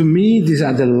see, to me, these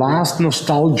are the last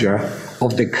nostalgia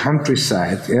of the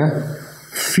countryside, yeah?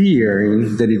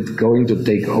 Fearing that it's going to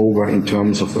take over in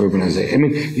terms of urbanization. I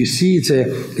mean, you see, it's a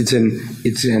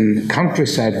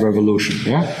countryside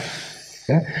revolution, yeah?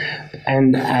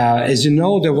 And as you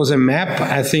know, there was a map,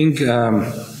 I think,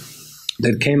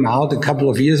 that came out a couple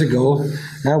of years ago,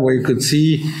 where you could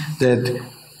see that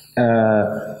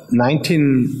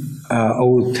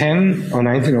 1910 or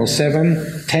 1907,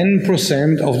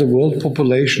 10% of the world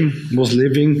population was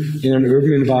living in an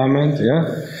urban environment, yeah?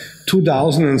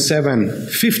 2007,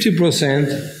 50%,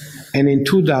 and in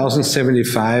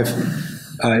 2075,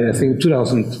 I think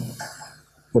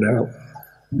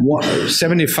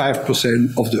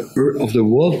 75% of the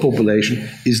world population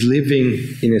is living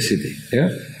in a city. Yeah,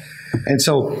 and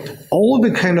so all the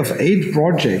kind of 8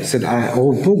 projects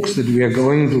all books that we are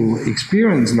going to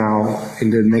experience now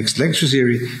in the next lecture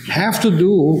series have to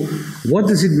do. What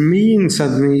does it mean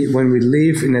suddenly when we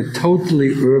live in a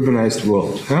totally urbanized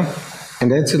world? Yeah?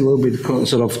 And that's a little bit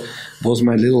sort of was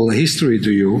my little history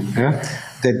to you, yeah?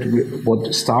 That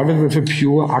what started with a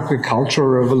pure agricultural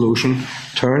revolution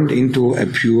turned into a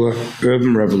pure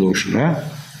urban revolution. Yeah?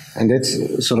 And that's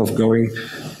sort of going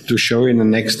to show in the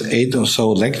next 8 or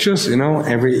so lectures, you know,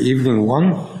 every evening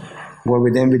one, where we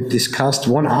discussed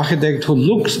one architect who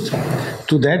looks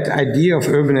to that idea of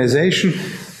urbanization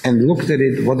and looked at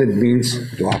it, what it means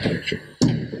to architecture.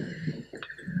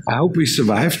 I hope we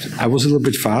survived. I was a little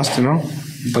bit fast, you know,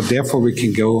 but therefore we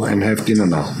can go and have dinner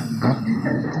now. Huh?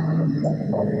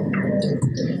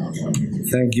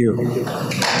 Thank you.